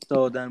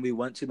 So then we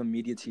went to the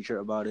media teacher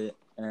about it,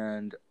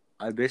 and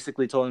I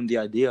basically told him the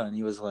idea, and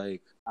he was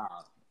like,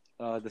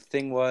 the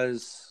thing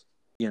was,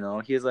 he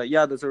was like,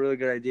 yeah, that's a really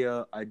good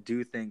idea. I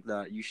do think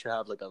that you should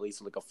have like at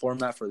least like a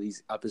format for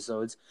these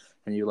episodes,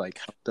 and you like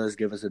helped us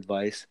give us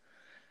advice.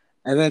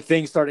 And then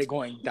things started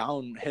going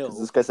downhill.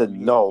 This guy said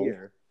no.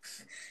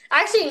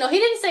 Actually, no, he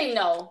didn't say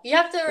no. You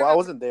have to. Well, I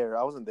wasn't there.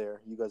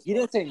 You guys. He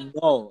didn't say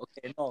no.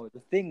 Okay, no. The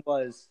thing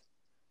was,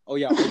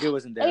 RJ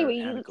wasn't there. Anyway,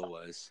 Annika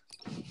was.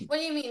 What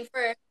do you mean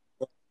for?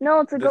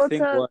 No, to The go thing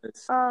to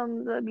was,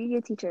 the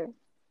media teacher.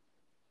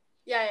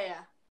 Yeah.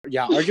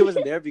 yeah, RJ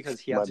wasn't there because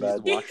he had My to use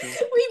the bad. washroom.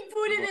 We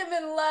booted him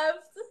and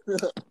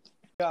left.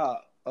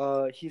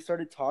 Yeah, he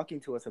started talking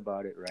to us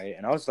about it, right?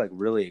 And I was like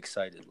really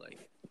excited,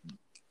 like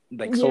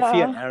Yeah.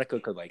 Sophia and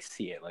Annika could like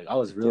see it. Like I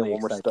was really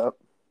one more excited. step.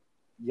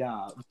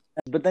 Yeah,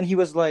 but then he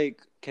was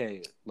like,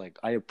 "Okay, like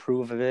I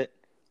approve of it.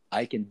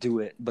 I can do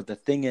it. But the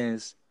thing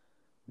is,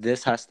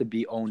 this has to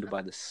be owned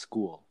by the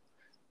school.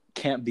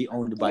 Can't be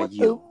owned by What the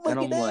you." fuck And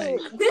I'm it like,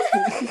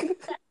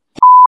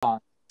 I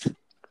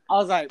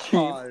was like,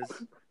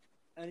 pause.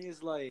 And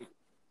he's like,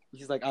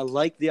 I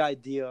like the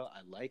idea. I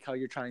like how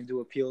you're trying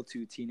to appeal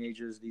to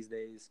teenagers these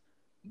days,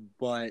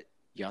 but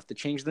you have to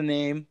change the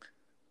name.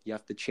 You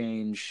have to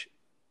change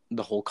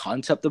the whole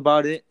concept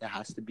about it. It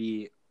has to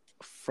be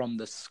from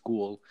the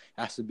school.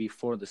 It has to be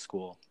for the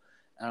school.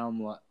 And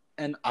I'm like,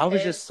 and I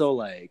was just so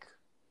like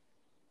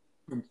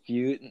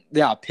confused.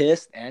 Yeah,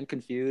 pissed and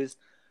confused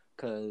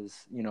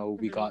because,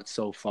 we got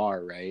so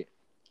far, right?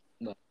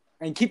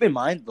 And keep in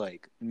mind,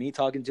 like, me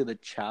talking to the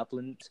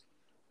chaplain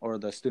or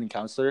the student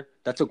counselor,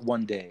 that took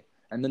one day.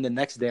 And then the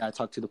next day I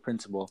talked to the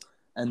principal.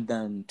 And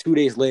then 2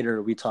 days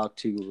later we talked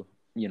to,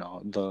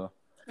 the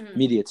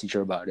media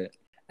teacher about it.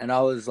 And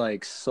I was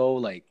like so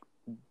like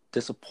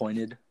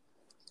disappointed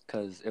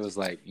because it was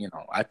like,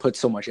 I put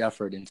so much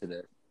effort into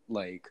this.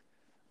 Like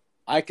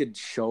I could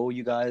show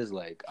you guys,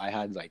 like I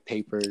had like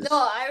papers. No,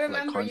 I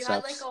remember like, you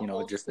had like a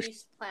whole just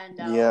speech planned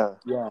out.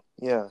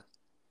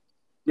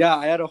 Yeah,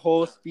 I had a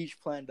whole speech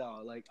planned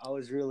out. Like I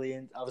was really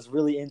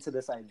into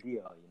this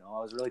idea, I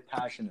was really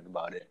passionate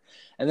about it.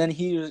 And then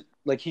he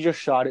just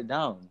shot it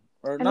down.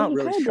 Or not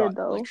really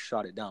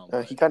shot it down.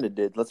 He kind of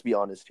did. Let's be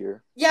honest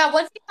here. Yeah,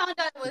 once he found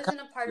out it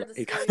wasn't a part of the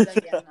school, he was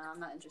like, yeah, no, I'm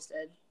not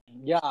interested.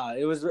 Yeah,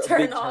 it was a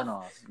big turn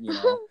off,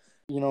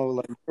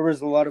 like there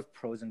was a lot of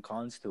pros and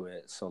cons to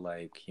it. So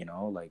like,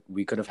 like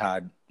we could have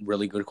had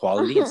really good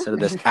quality instead of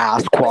this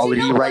ass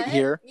quality right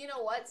here. You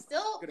know what?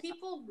 Still,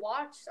 people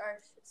watch our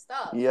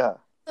stuff. Yeah.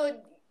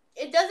 So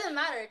it doesn't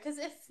matter because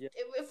if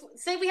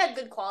say we had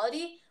good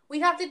quality,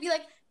 we'd have to be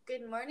like,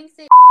 "Good morning,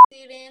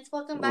 students.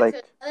 Welcome back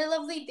to another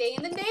lovely day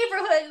in the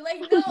neighborhood."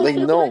 Like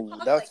no,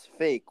 that's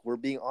fake. We're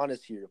being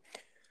honest here.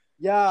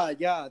 Yeah,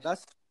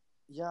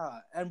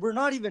 and we're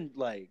not even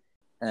like.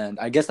 And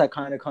I guess that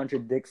kind of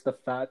contradicts the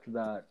fact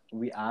that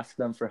we asked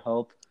them for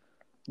help,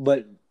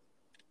 but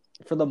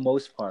for the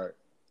most part,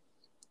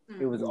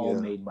 it was all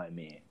made by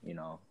me.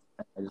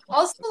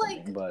 Also,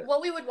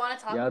 what we would want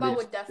to talk about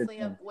would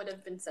definitely would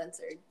have been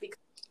censored because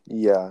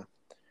they're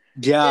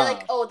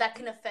like, oh, that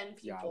can offend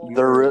people.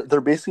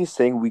 They're basically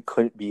saying we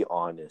couldn't be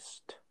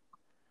honest,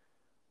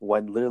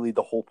 when literally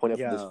the whole point of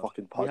this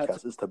fucking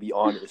podcast is to be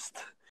honest.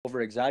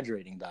 Over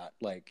exaggerating that,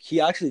 like he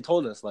actually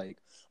told us, like,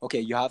 okay,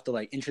 you have to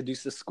like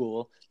introduce the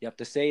school. You have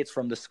to say it's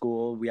from the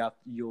school.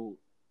 You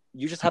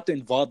just have to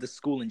involve the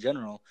school in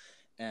general,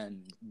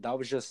 and that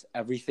was just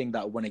everything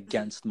that went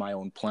against my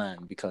own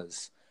plan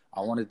because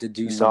I wanted to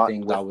do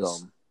something that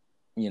was,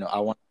 I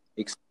want,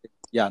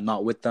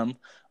 not with them.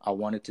 I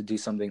wanted to do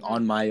something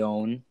on my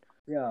own.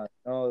 Yeah,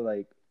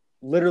 like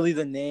literally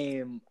the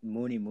name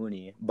Muni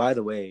Muni. By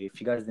the way, if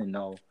you guys didn't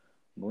know,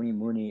 Muni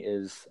Muni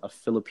is a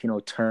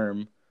Filipino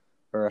term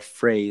or a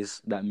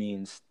phrase that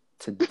means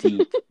to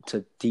think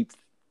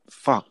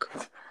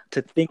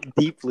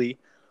deeply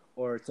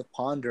or to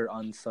ponder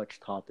on such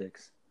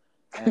topics.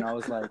 And I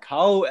was like,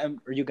 how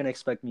are you going to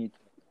expect me to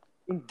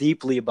think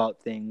deeply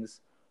about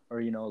things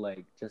or,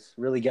 like just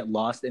really get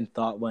lost in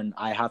thought when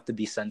I have to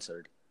be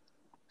censored?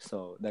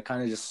 So that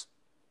kind of just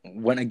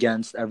went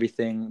against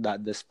everything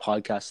that this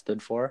podcast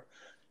stood for.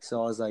 So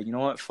I was like, you know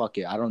what? Fuck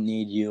it. I don't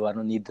need you. I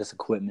don't need this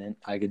equipment.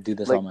 I could do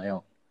this on my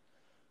own.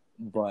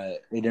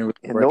 But it didn't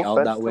really work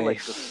out that way. The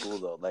school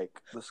though, like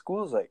the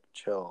school is like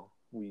chill.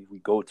 We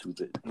go to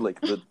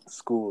the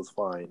school is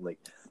fine. Like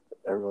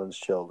everyone's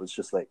chill. It's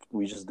just like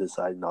we just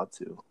decided not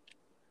to.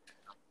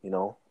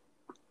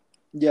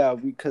 Yeah,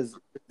 because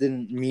it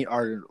didn't meet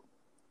our.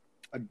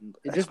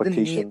 It just didn't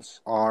meet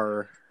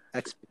our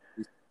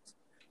expectations.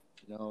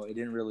 It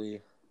didn't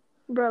really.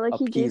 Bro, like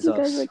he gave you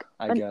guys like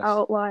an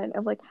outline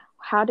of like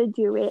how to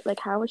do it,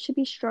 like how it should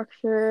be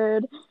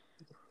structured.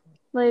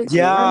 Like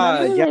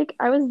like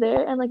I was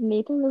there and like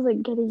Nathan was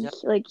like getting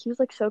like he was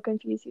like so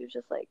confused. He was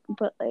just like,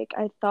 but like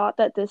I thought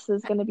that this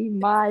is gonna be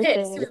my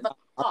thing.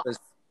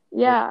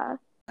 Yeah.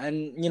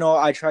 And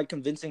I tried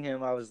convincing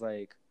him. I was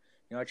like,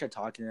 I tried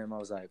talking to him. I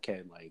was like,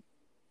 okay, like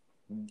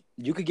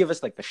you could give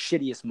us like the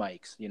shittiest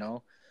mics,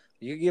 you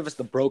could give us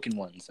the broken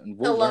ones, and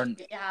we'll learn.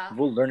 Yeah.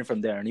 We'll learn it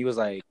from there. And he was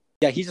like,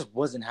 yeah, he just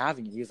wasn't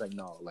having it. He was like,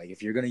 no, like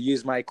if you're gonna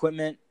use my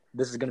equipment,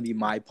 this is gonna be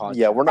my podcast.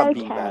 Yeah, we're not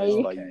being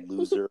managed by you,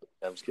 loser.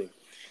 I'm just kidding.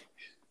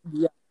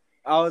 Yeah,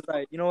 I was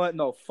like, you know what?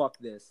 No, fuck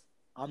this.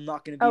 I'm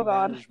not going to be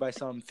managed by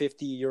some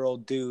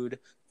 50-year-old dude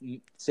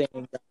saying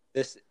that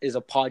this is a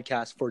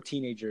podcast for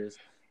teenagers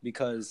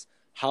because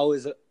how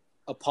is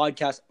a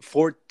podcast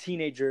for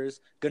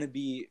teenagers going to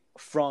be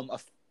from a...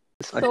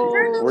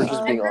 we're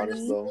just being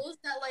honest, though. Schools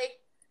that, like,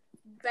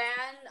 ban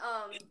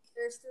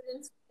their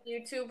students,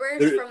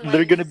 YouTubers from, like,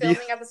 they're gonna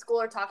filming at the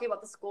school or talking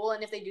about the school,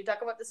 and if they do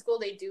talk about the school,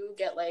 they do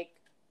get, like,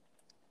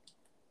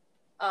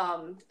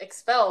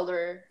 expelled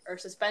or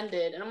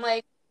suspended, and I'm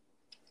like,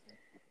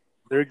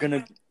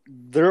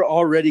 they're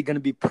already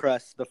gonna be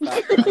pressed. The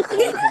fact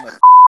that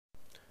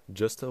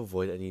just to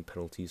avoid any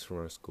penalties from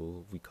our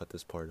school, we cut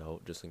this part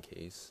out just in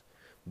case.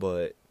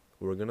 But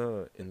we're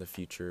gonna in the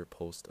future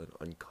post an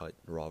uncut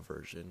raw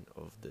version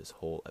of this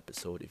whole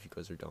episode if you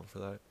guys are down for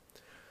that.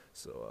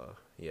 So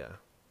yeah,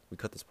 we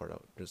cut this part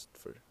out just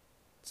for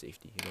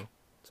safety,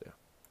 So yeah,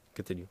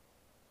 continue.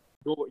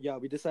 Yeah,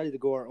 we decided to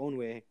go our own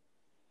way.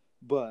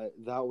 But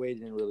that way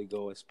didn't really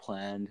go as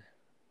planned.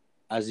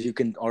 As you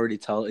can already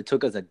tell, it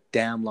took us a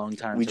damn long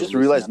time. We just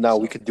realized now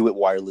we could do it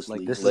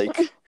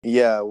wirelessly.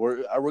 Yeah,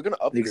 we're gonna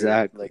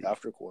upgrade like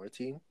after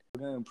quarantine.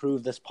 We're gonna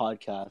improve this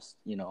podcast.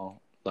 We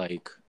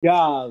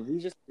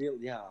just feel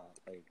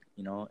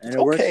and it's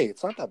okay.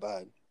 It's not that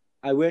bad.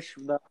 I wish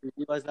that we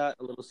realized that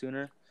a little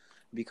sooner,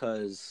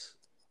 because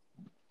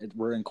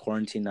we're in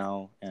quarantine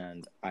now,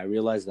 and I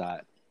realized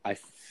that I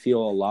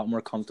feel a lot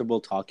more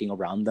comfortable talking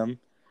around them.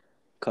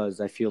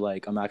 Because I feel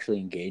like I'm actually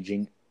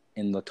engaging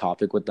in the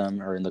topic with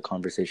them or in the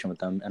conversation with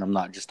them, and I'm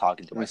not just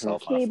talking to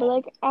myself on a Okay, but phone.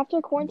 like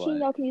after quarantine,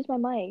 y'all can use my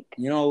mic.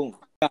 You know,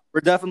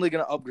 we're definitely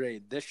gonna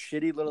upgrade. This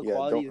shitty little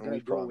quality is gonna we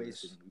go promise. away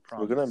soon. We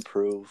promise. We're gonna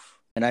improve.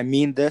 And I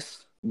mean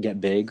this, get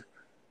big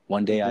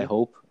one day, I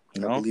hope,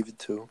 you know? I believe it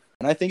too.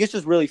 And I think it's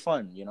just really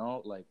fun, you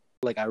know? Like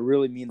I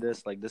really mean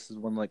this. Like, this is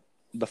when, like,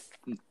 this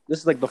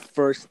is, like, the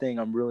first thing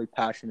I'm really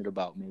passionate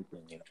about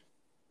making, you know?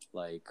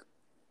 Like,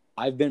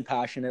 I've been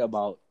passionate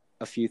about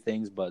a few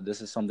things, but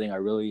this is something I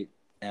really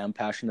am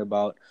passionate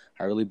about.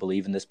 I really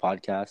believe in this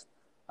podcast.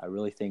 I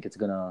really think it's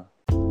gonna...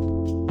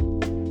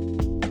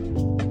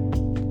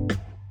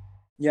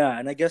 Yeah,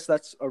 and I guess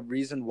that's a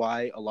reason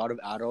why a lot of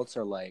adults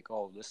are like,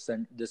 oh, this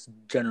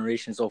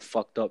generation is so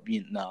fucked up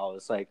now.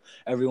 It's like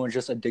everyone's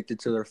just addicted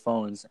to their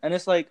phones. And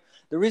it's like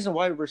the reason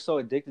why we're so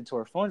addicted to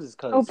our phones is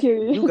because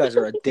you guys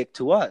are addicted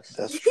to us.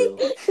 That's true.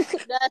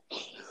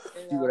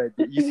 See what I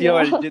did? You see how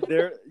I did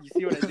there? You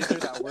see what I did there?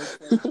 That word.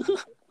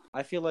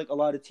 I feel like a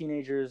lot of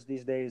teenagers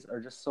these days are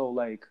just so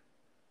like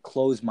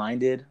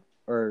closed-minded,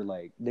 or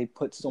like they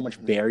put so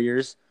much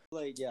barriers.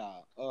 Like,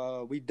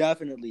 we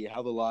definitely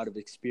have a lot of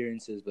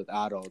experiences with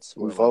adults.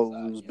 We've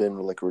always been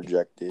like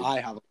rejected. I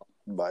have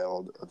by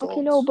all the adults.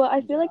 Okay, no, but I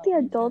feel like the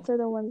adults are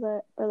the ones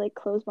that are like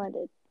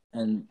closed-minded,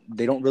 and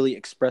they don't really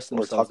express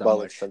themselves or talk that about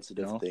much, like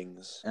sensitive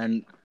things.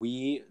 And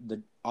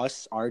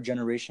our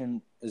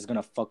generation is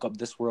gonna fuck up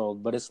this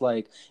world. But it's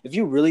like, if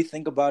you really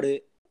think about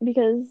it,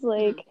 because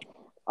like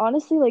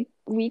honestly, like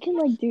we can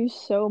like do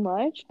so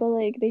much, but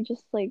like they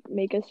just like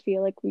make us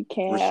feel like we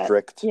can't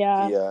restrict.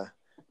 Yeah,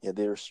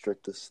 they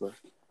restrict us.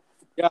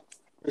 Yeah,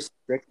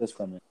 restrict us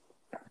from it.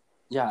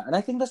 Yeah, and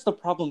I think that's the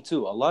problem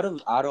too. A lot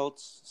of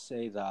adults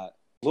say that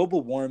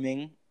global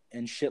warming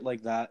and shit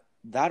like that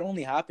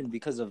only happened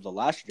because of the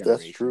last generation.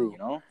 That's true. You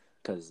know,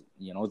 because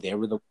they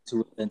were the ones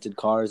who invented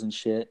cars and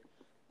shit,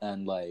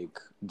 and like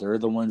they're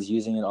the ones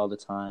using it all the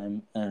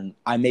time. And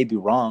I may be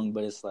wrong,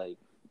 but it's like,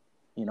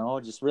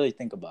 just really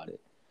think about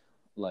it.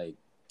 Like,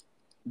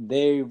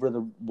 they were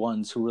the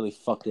ones who really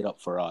fucked it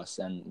up for us,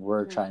 and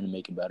we're trying to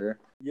make it better.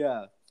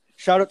 Yeah.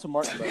 Shout out to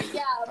Martin, brother.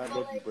 Yeah, I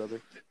love you,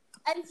 brother.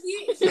 And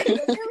he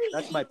literally,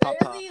 that's my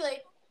papa.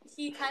 Like,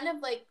 he kind of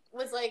like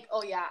was like,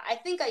 oh yeah, I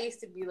think I used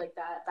to be like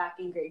that back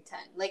in grade 10.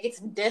 Like,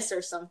 it's this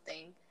or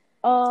something.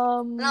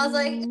 And I was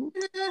like,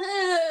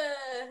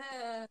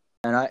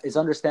 and it's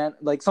understand.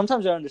 Like,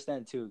 sometimes I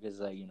understand too,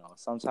 because like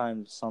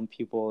sometimes some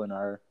people in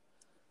our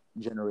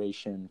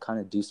generation kind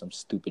of do some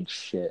stupid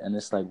shit, and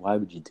it's like, why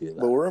would you do that?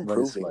 But we're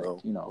improving, like,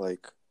 though.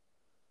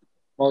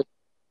 Well,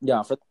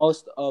 yeah, for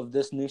most of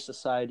this new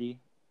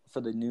society, for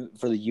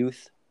the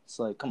youth, it's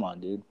like, come on,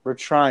 dude, we're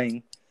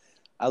trying.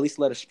 At least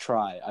let us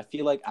try. I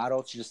feel like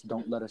adults just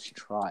don't let us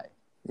try,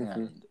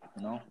 and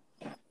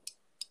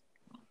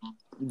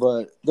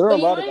But there are a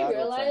lot of adults.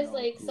 Realize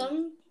like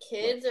some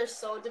kids are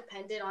so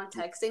dependent on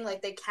texting,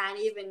 like they can't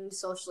even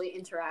socially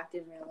interact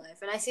in real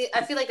life, and I feel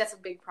like that's a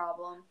big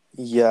problem.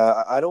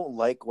 Yeah, I don't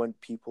like when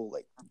people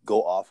like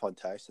go off on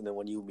text, and then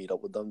when you meet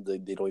up with them, they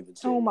don't even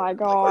say. Oh my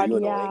god! Like, are you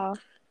annoying?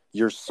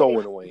 You're so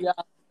annoying. Yeah.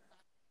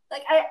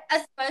 Like I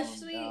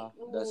especially I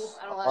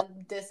don't want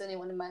to diss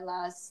anyone in my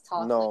last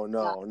talk. No,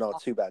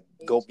 too bad.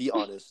 Go be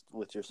honest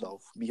with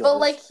yourself. Be honest. But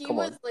like he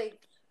was like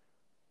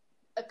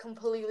a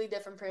completely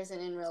different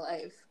person in real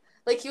life.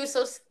 Like he was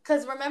so,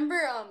 cause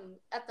remember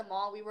at the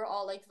mall we were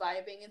all like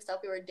vibing and stuff.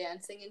 We were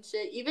dancing and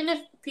shit. Even if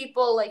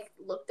people like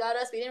looked at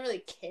us, we didn't really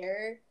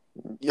care.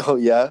 Oh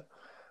yeah.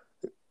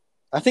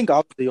 I think I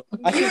was the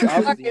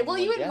okay, well,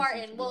 you and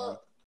Martin.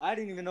 Well, I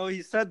didn't even know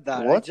he said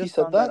that. What? He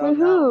said that?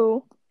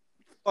 Who?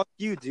 Fuck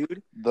you,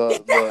 dude. We're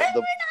not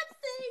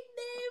saying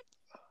names.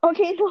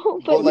 Okay,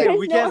 no, but like,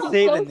 we can't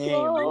say the name.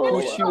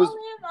 She was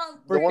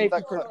the one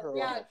that cut her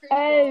off.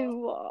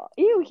 Oh,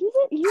 ew,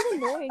 he's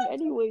annoying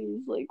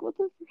anyways. Like, what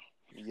the?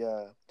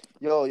 Yeah.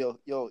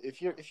 Yo.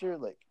 If you're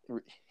like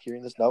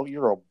hearing this now,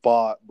 you're a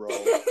bot, bro.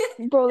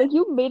 Bro, like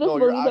you made us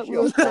believe that we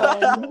were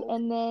friends,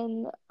 and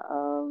then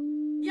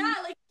Yeah,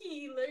 like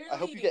he literally I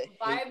hope you get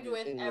vibed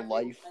with in your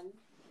everyone. life.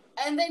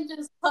 And then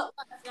just cut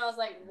left, and I was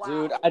like, wow.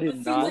 Dude, I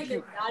did not. Like the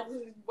dad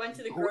who went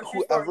to the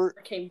grocery store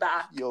and came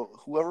back. Yo,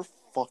 whoever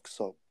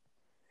fucks up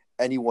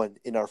anyone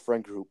in our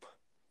friend group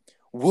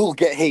will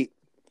get hate.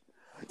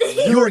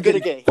 You're gonna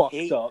get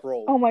hate, up,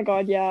 bro. Oh my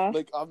god, yeah.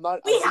 Like, I'm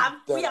not. We have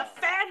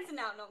fans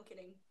now. No, I'm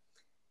kidding.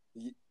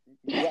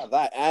 Yeah,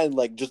 that and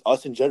like just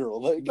us in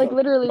general. Like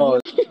literally.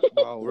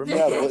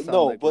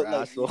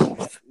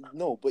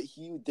 But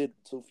he did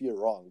Sophia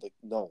wrong. Like,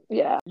 no.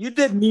 Yeah. You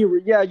did me.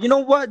 Yeah, you know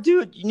what,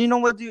 dude?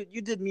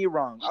 You did me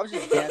wrong. I was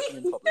just dancing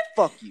in public.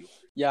 Fuck you.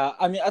 Yeah,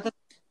 I mean, you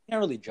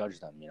can't really judge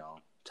them.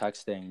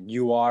 Texting.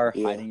 You are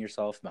hiding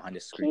yourself behind a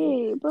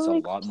screen. Okay, but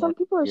like some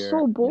people are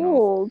so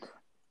bold.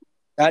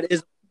 It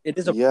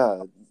is a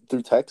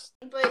through text.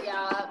 But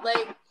yeah,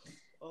 like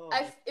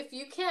if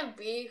you can't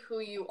be who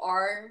you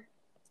are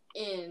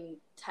in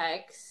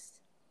text,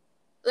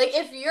 like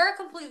if you're a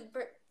completely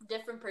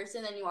different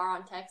person than you are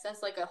on text,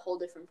 that's like a whole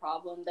different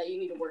problem that you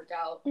need to work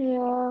out.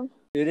 Yeah,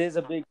 it is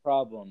a big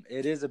problem.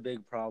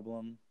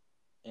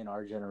 in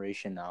our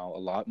generation now, a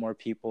lot more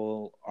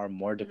people are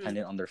more Mm-hmm.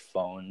 dependent on their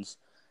phones,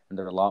 and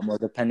they're a lot more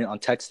dependent on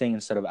texting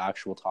instead of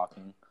actual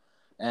talking.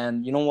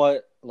 And you know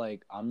what?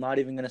 Like, I'm not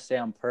even gonna say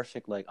I'm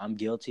perfect. Like, I'm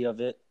guilty of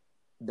it.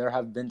 There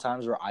have been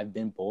times where I've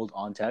been bold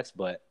on text,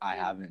 but I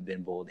haven't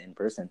been bold in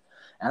person,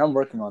 and I'm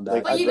working on that.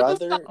 Like, But I'd you don't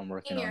rather. stop I'm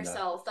working being on that.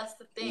 yourself. That's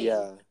the thing.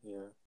 Yeah.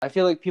 I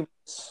feel like people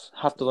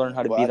have to learn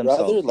how to But be I'd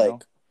themselves. rather you know?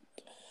 like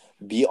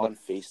be on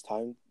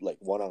FaceTime like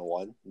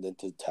one-on-one than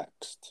to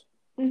text.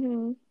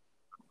 Mhm.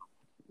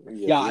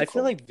 Yeah, I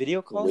feel call, like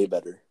video calling way is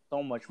better.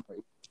 so much more.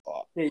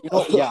 Oh. You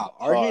know, yeah,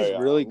 RJ is yeah.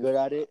 really good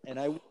at it, and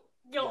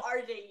Yo, Yeah.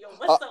 RJ, yo,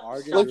 what's up?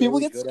 RJ Like, people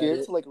really get good at scared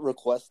it. to like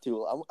request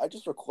too. I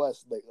just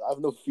request. Like, I have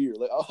no fear.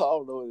 Like, I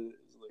don't know what it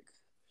is.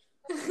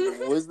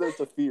 Like, what is there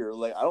to fear?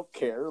 Like, I don't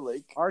care.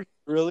 Like, RJ is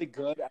really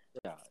good at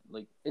it. Yeah,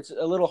 like it's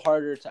a little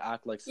harder to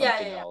act like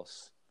something Yeah.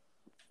 else,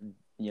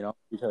 you know,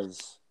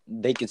 because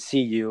they could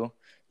see you.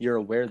 You're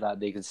aware that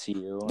they could see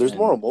you. there's and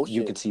more emotion.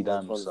 You could see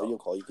them. on So. video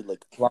call. You could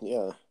like,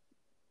 yeah,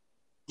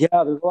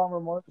 Yeah, there's a lot more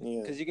emotion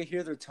yeah. because you can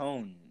hear their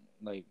tone.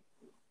 Like,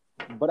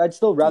 but I'd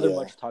still rather Yeah.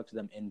 much talk to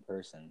them in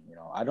person. You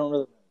know, I don't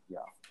really. Yeah,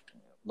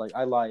 like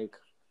I like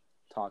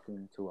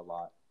talking to a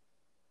lot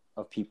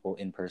of people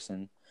in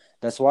person.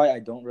 That's why I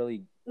don't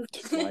really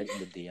slide in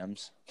the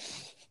DMs.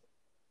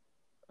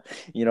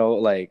 You know,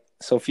 like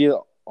Sophia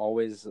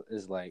always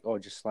is like, "Oh,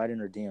 just slide in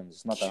her DMs.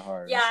 It's not that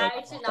hard." Yeah, It's like, I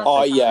should that's not.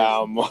 Oh be yeah.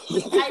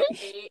 I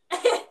wait.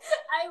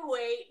 I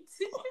wait.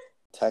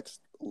 Text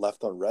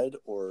left on red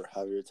or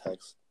have your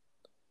text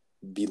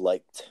be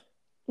liked.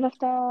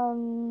 Left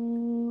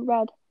on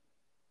red.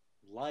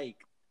 like.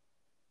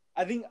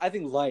 I think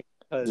like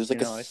because There's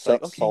like a it's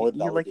like okay, solid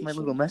you like my validation.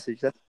 little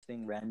message. That's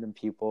texting random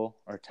people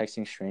or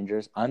texting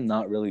strangers. I'm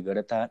not really good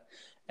at that,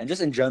 and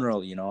just in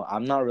general, you know,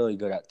 I'm not really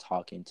good at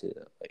talking to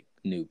like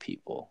new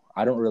people.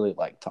 I don't really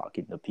like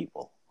talking to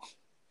people.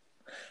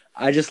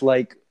 I just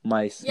like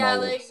my small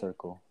little like,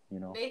 circle, you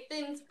know.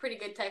 Nathan's pretty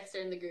good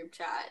texter in the group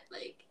chat.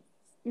 Like,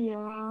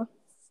 Yeah.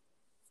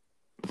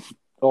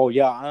 Oh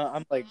yeah,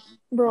 I'm like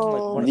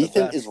Bro. one of the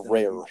Nathan best is in the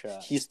rare. group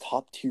chat. He's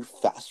top tier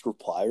fast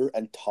replier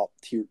and top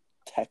tier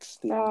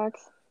texting.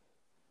 Facts.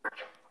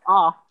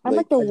 Ah, I'm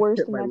like the I just worst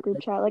hit in my that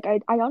group chat. Like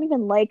I don't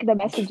even like the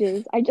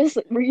messages. I just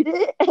read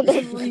it and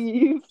then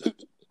leave.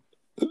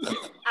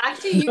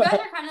 actually, you guys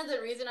are kind of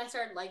the reason I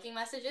started liking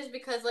messages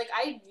because, like,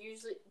 I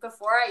usually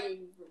before I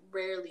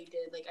rarely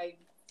did. Like, I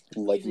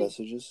Like usually-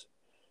 messages.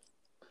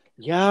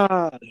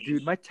 Yeah,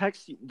 dude, my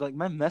text, like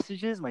my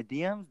messages, my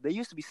DMs, they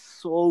used to be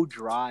so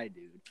dry,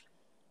 dude.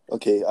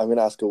 Okay, I'm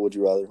gonna ask a would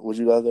you rather. Would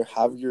you rather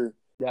have your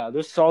Yeah,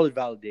 there's solid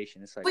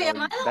validation. It's like, Wait, oh,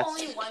 am I the that's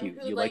only one cute.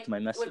 who You like liked my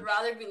message. would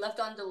rather be left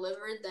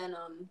undelivered than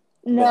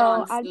No,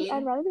 on I'd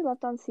scene? rather be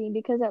left on scene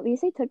because at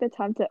least they took the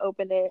time to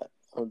open it.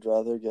 I'd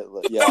rather get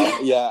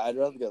I'd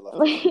rather get left.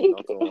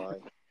 Not gonna lie.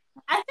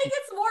 I think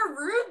it's more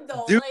rude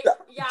though. Dude, like,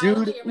 yeah, dude, I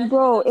look at your messages,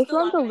 Bro, I'm if still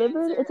you're not gonna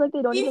undelivered, answer. it's like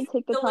they don't If even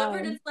take the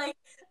delivered, time. it's like,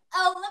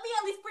 oh, let me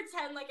at least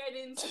pretend like I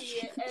didn't see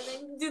it, and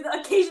then do the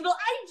occasional.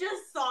 I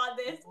just saw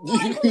this.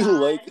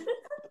 Like-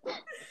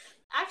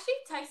 actually,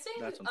 texting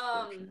That's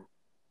unfortunate.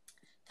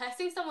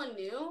 texting someone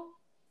new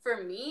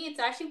for me, it's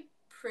actually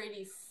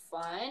pretty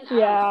fun.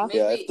 Yeah. Maybe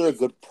Yeah, if they're a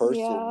good person,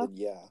 Yeah. then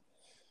yeah.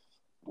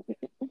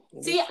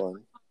 See, It's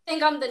fun. I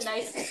think I'm the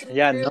nicest in the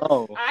Yeah, group.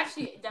 no. I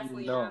actually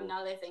definitely No. am.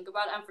 Now that I think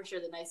about it, I'm for sure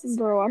the nicest.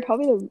 Bro, in I'm the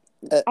probably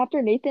group.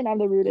 after Nathan, I'm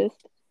the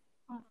rudest.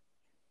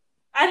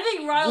 I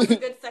think Ryle's a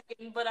good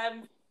second, but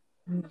I'm.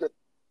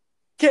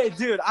 Okay,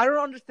 dude, I don't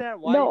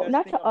understand why No, you guys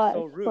not think to I'm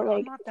so us, rude. but, like,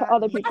 I'm not to that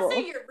other rude. people. I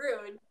say you're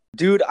rude.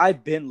 Dude,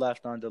 I've been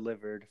left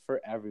undelivered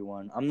for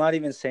everyone. I'm not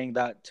even saying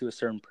that to a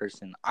certain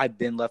person. I've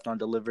been left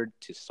undelivered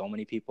to so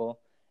many people,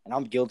 and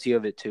I'm guilty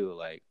of it too.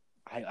 Like,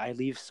 I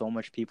leave so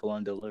much people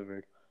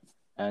undelivered.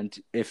 And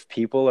if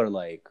people are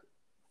like,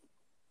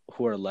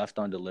 who are left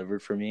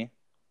undelivered for me,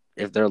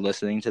 if they're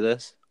listening to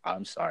this,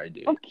 I'm sorry,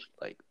 dude. Okay.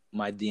 Like,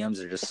 my DMs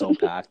are just so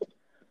packed.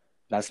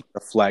 That's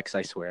not a flex,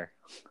 I swear.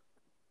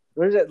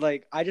 There's it,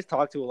 like, I just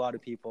talk to a lot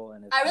of people,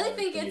 and it's I really hard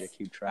think for me to it's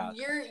keep track.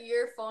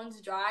 your phone's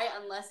dry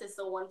unless it's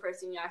the one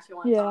person you actually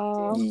want to Yeah.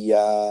 talk to.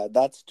 Yeah,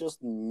 that's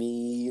just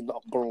me.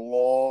 Not gonna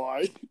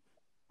lie.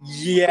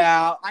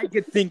 Yeah, I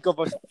could think of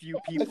a few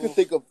I people. could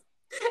think of.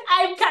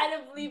 I'm kind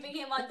of leaving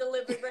him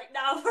undelivered right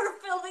now for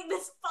filming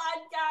this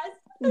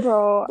podcast.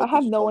 Bro, But I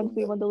have just no tell one them to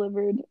leave that.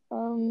 undelivered.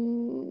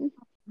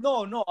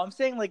 No, I'm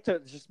saying like to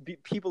just be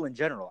people in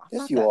general. I'm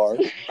Yes, not you that-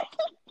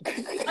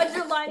 are.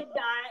 Underline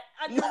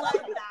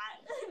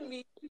that.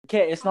 Me.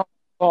 Okay, it's not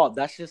my fault.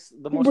 That's just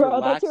the most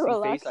Bro, that's relaxing your face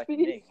relaxed I can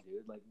face. make,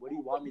 dude. Like, what do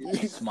you want me to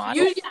do? Smile?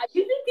 You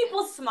think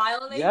people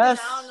smile, Nathan? Yes.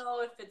 I don't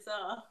know if it's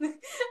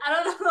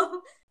I don't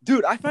know.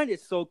 Dude, I find it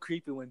so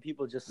creepy when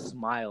people just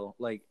smile,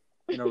 like,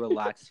 in a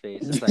relaxed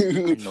face. It's like, I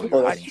know Oh, you're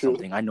that's hiding true.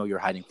 something. I know you're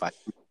hiding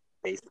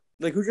face.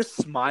 Like, who just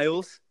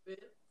smiles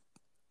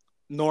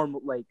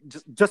normal, like,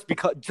 just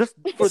because, just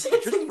for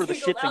the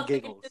shits and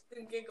giggles.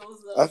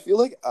 I feel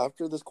like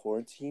after this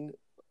quarantine,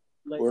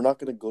 Like, we're not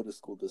gonna go to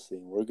school the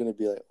same. We're gonna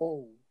be like,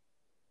 oh,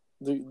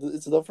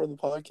 it's enough for the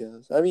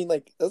podcast. I mean,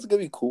 like, that's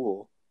gonna be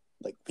cool.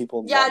 like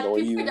people Yeah, not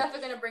knowing people you. are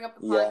definitely gonna bring up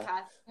a Yeah.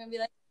 podcast and be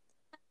like,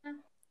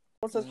 Someone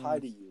says hi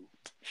to you.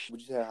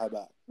 Would you say hi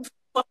back?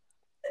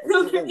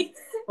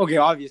 Okay,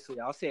 obviously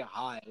I'll say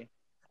hi.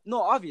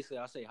 No, obviously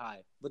I'll say hi.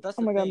 But that's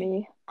Oh the my god, thing.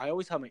 me. I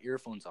always have my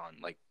earphones on.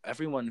 Like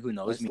everyone who I'm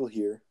knows me, still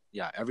here.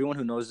 yeah, everyone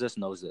who knows this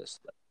knows this.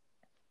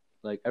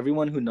 Like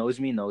everyone who knows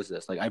me knows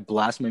this. Like I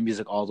blast my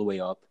music all the way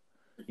up.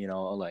 You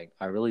know, like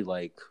I really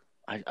like.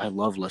 I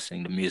love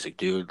listening to music,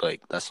 dude.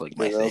 Like that's like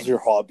my Yeah, that thing. was your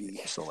hobby.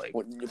 So like,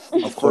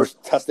 Of course,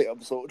 testing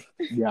episode.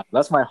 yeah,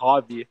 that's my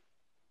hobby.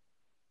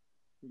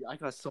 Yeah, I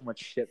got so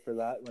much shit for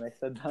that when I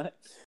said that.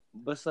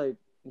 But it's like,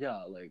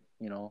 yeah, like,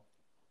 you know,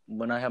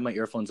 when I have my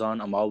earphones on,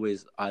 I'm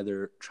always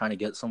either trying to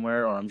get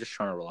somewhere or I'm just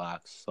trying to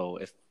relax. So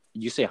if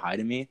you say hi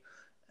to me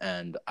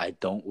and I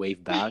don't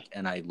wave back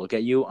and I look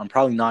at you, I'm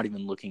probably not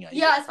even looking at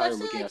you. yeah, I'm probably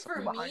especially looking like at for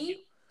something behind you.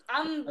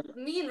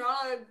 me and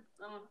Ronald.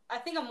 I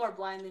think I'm more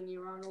blind than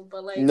you, Ronald.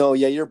 But like, No,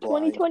 yeah, you're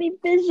blind. 2020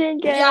 vision,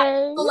 gang.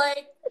 yeah, but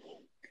like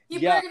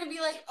people Yeah. are gonna be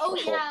like, oh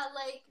yeah,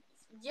 like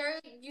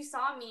you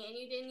saw me and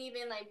you didn't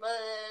even like,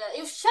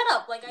 but shut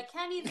up, like I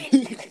can't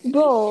even.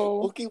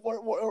 Bro. Okay,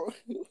 what?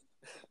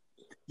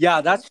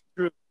 Yeah, that's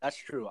true. That's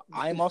true.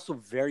 I'm also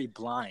very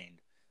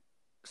blind.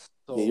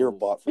 So, Yeah, you're a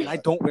bot for and I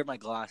that. don't wear my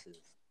glasses.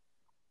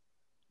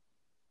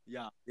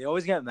 Yeah, they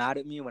always get mad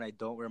at me when I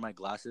don't wear my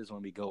glasses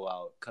when we go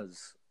out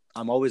because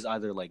I'm always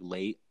either like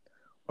late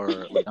or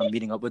like I'm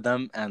meeting up with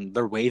them and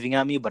they're waving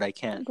at me, but I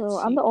can't. Bro,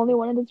 see. I'm the only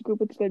one in this group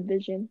with good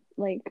vision.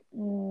 Like,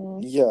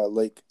 Yeah,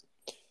 like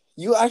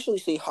you actually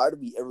say hi to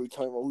me every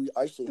time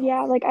I say hi.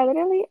 yeah, like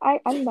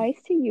I'm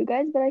nice to you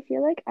guys, but I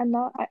feel like I'm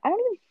not. I don't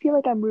even feel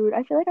like I'm rude.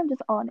 I feel like I'm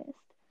just honest.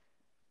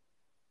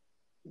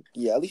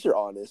 Yeah, at least you're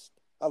honest.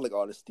 I like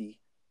honesty.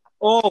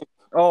 Oh,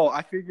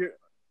 I figured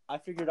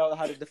out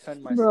how to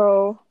defend myself.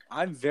 Bro,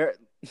 I'm very.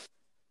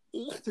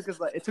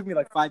 It took me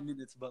like 5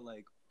 minutes, but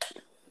like,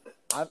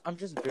 I'm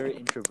just very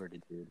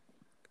introverted, dude.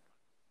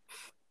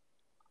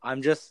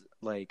 I'm just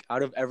like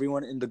out of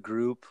everyone in the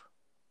group,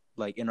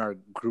 like in our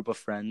group of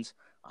friends,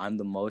 I'm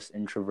the most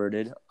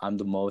introverted. I'm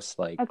the most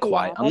like Okay,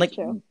 quiet. yeah, I'm like that's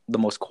true. the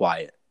most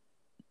quiet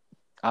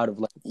out of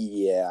like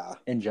Yeah.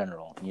 in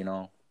general. You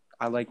know,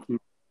 I like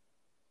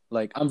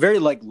I'm very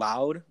like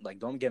loud. Like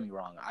don't get me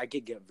wrong, I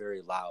could get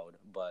very loud,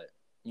 but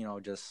you know,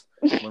 just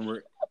when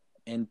we're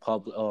in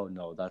public. Oh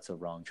no, that's a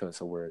wrong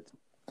choice of words.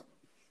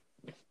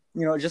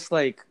 You know, just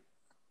like.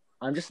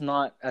 I'm just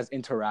not as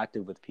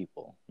interactive with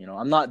people. You know,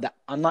 I'm not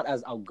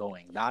as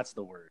outgoing. That's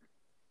the word.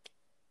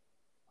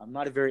 I'm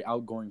not a very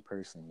outgoing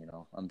person, you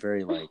know. I'm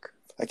very like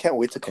I can't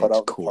wait to Okay, cut it's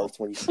out the cool. parts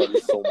when you said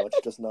it so much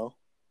just now.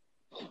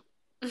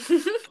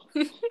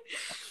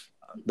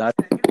 that.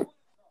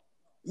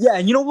 Yeah,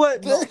 and you know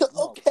what? No,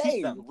 Okay,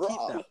 keep them.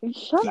 Rob.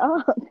 Shut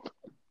up.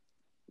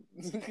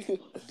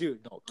 Dude,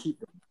 no, keep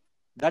them.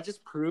 That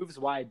just proves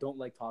why I don't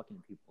like talking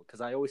to people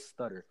because I always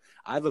stutter.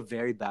 I have a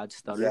very bad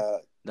stutter. Yeah,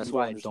 That's you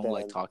why I understand. don't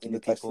like talking in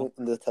to people.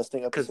 In the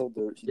testing episode,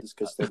 he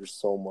discussed there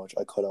so much.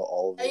 I cut out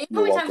all of You it.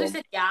 know how You're many times we welcome.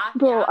 said yeah?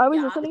 Bro, yeah, I was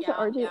yeah, listening to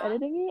yeah, RJ yeah.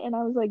 editing it, and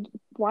I was like,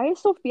 why is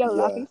Sophia Yeah.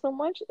 laughing so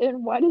much?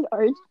 And why does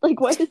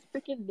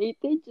freaking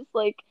Nathan just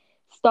like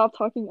stop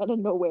talking out of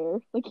nowhere?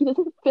 Like he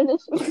doesn't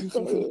finish what he's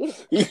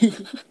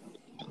saying.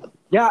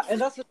 Yeah,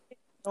 and that's the thing,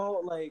 you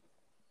know, like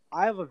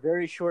I have a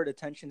very short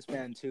attention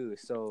span too.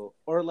 So,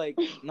 or like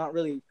not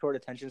really short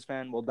attention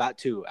span. Well, that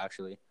too,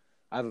 actually.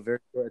 I have a very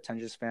short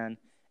attention span,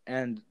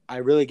 and I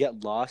really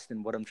get lost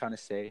in what I'm trying to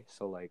say.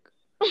 So, like,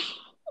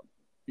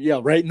 yeah,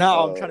 right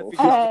now I'm trying to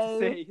figure out what to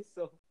say.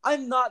 So,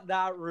 I'm not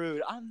that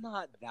rude.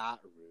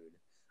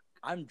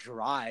 I'm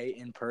dry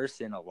in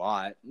person a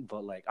lot,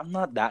 but like I'm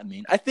not that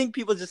mean. I think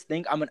people just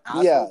think I'm an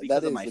asshole Yeah,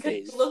 because that of is my the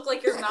face. case. You look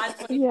like you're mad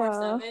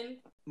 24/7.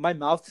 My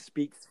mouth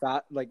speaks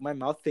fast. Like my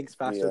mouth thinks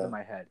faster Yeah. than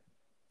my head,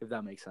 if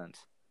that makes sense.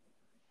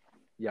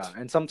 Yeah,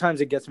 and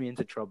sometimes it gets me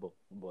into trouble,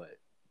 but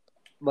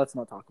let's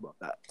not talk about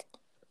that.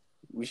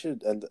 We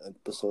should end the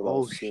episode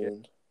Oh, off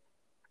soon.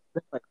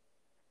 Like,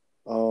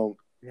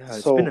 yeah,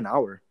 it's So- been an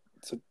hour.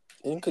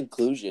 In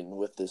conclusion,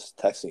 with this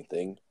texting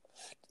thing,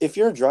 if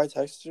you're a dry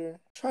texter,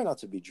 try not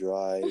to be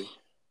dry,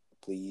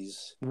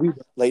 please.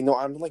 Like, no,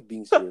 I'm like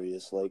being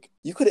serious. Like,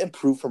 you could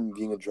improve from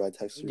being a dry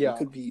texter. Yeah. You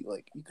could be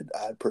like, you could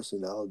add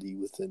personality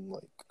within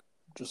like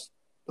just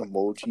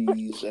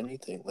emojis,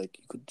 anything. Like,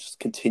 you could just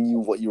continue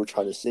what you were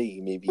trying to say,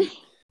 maybe.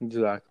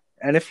 Exactly.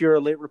 And if you're a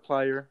late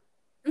replier,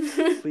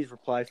 please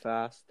reply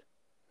fast.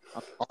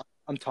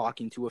 I'm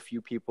talking to a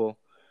few people,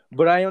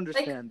 but I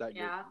understand that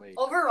you're Yeah. late.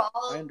 Overall,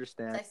 I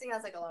understand texting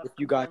has like a lot if of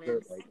you guys are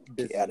components. like Okay,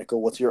 busy. Annika,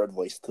 what's your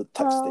advice to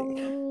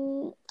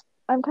texting?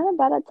 I'm kind of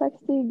bad at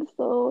texting,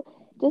 so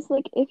just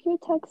like if you're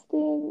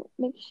texting,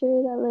 make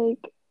sure that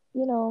like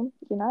you know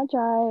you're not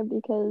dry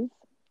because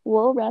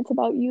we'll rant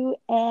about you,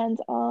 and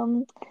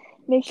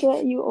make sure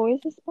that you always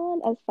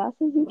respond as fast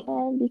as you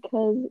can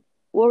because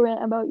we'll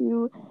rant about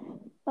you.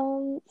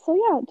 So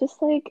yeah,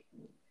 just like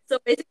So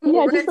basically,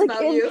 yeah, we'll just rant like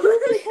about improve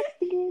you. your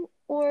texting game,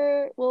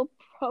 or we'll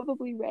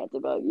probably rant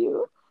about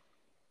you.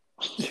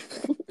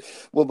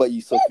 What about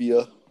you,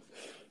 Sophia?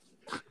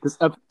 This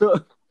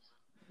episode,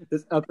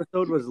 This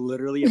episode was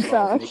literally about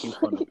Facts. making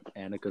fun of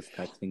Annika's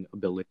texting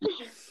ability.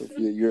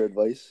 Sophia, your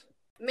advice?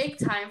 Make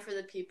time for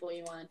the people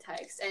you want to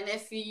text. And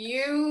if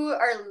you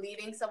are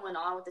leading someone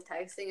on with the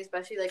texting,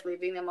 especially like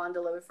leaving them on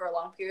delivery for a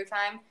long period of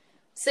time,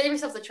 save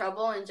yourself the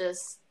trouble and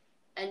just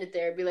end it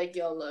there. Be like,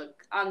 yo,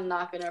 look, I'm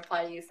not going to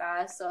reply to you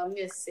fast, so I'm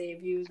going to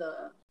save you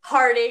the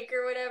heartache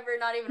or whatever.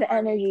 Not even The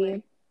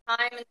energy. Like,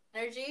 time and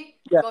energy.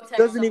 Yeah, Go it text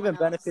doesn't even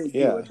someone else. benefit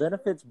you. Yeah. It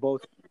benefits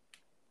both.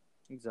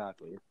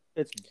 Exactly.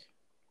 It's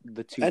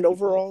the two. And people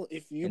overall,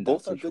 if you in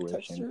both that are good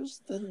situation.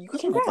 texters, then you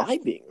guys are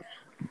vibing.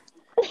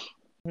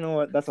 You know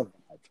what? That's a vibe.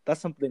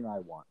 That's something I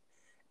want.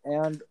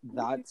 And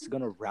that's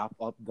gonna wrap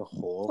up the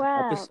whole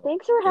Wow, episode.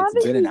 thanks for having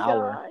It's been an me,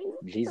 hour.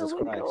 guys. Jesus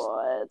Oh my Christ.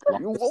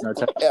 God. You're Listener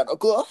welcome, to-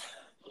 Annika.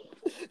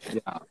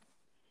 Yeah.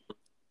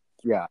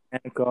 Yeah.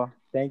 Annika,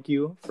 thank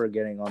you for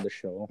getting on the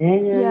show.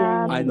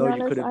 Yeah, I to know be you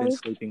honest, could have I been was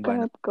sleeping by now.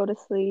 gonna go to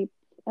sleep,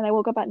 and I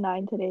woke up at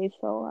 9 today,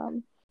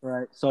 so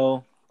Right.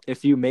 So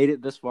if you made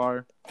it this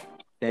far,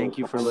 thank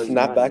you for listening.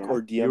 Snap back Yeah.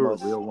 or DM You're a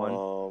us. real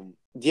one.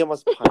 DM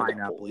us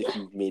pineapple if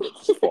you've made it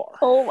this far.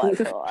 oh my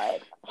God.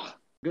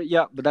 Good.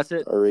 Yeah, but that's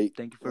it. All right.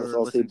 Thank you for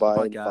I'll say listening to the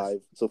bye in podcast.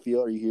 5. Sophia,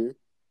 are you here?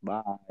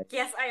 Bye.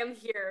 Yes, I am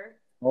here.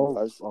 Oh,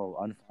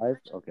 on 5?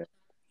 Okay.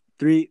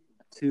 3,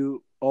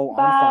 2, oh,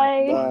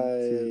 Bye. on 5.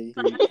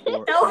 Bye. 1, 2, 3,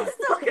 4, That was 5.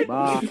 so good.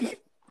 Bye.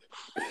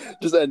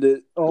 Just end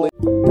it.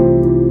 Oh.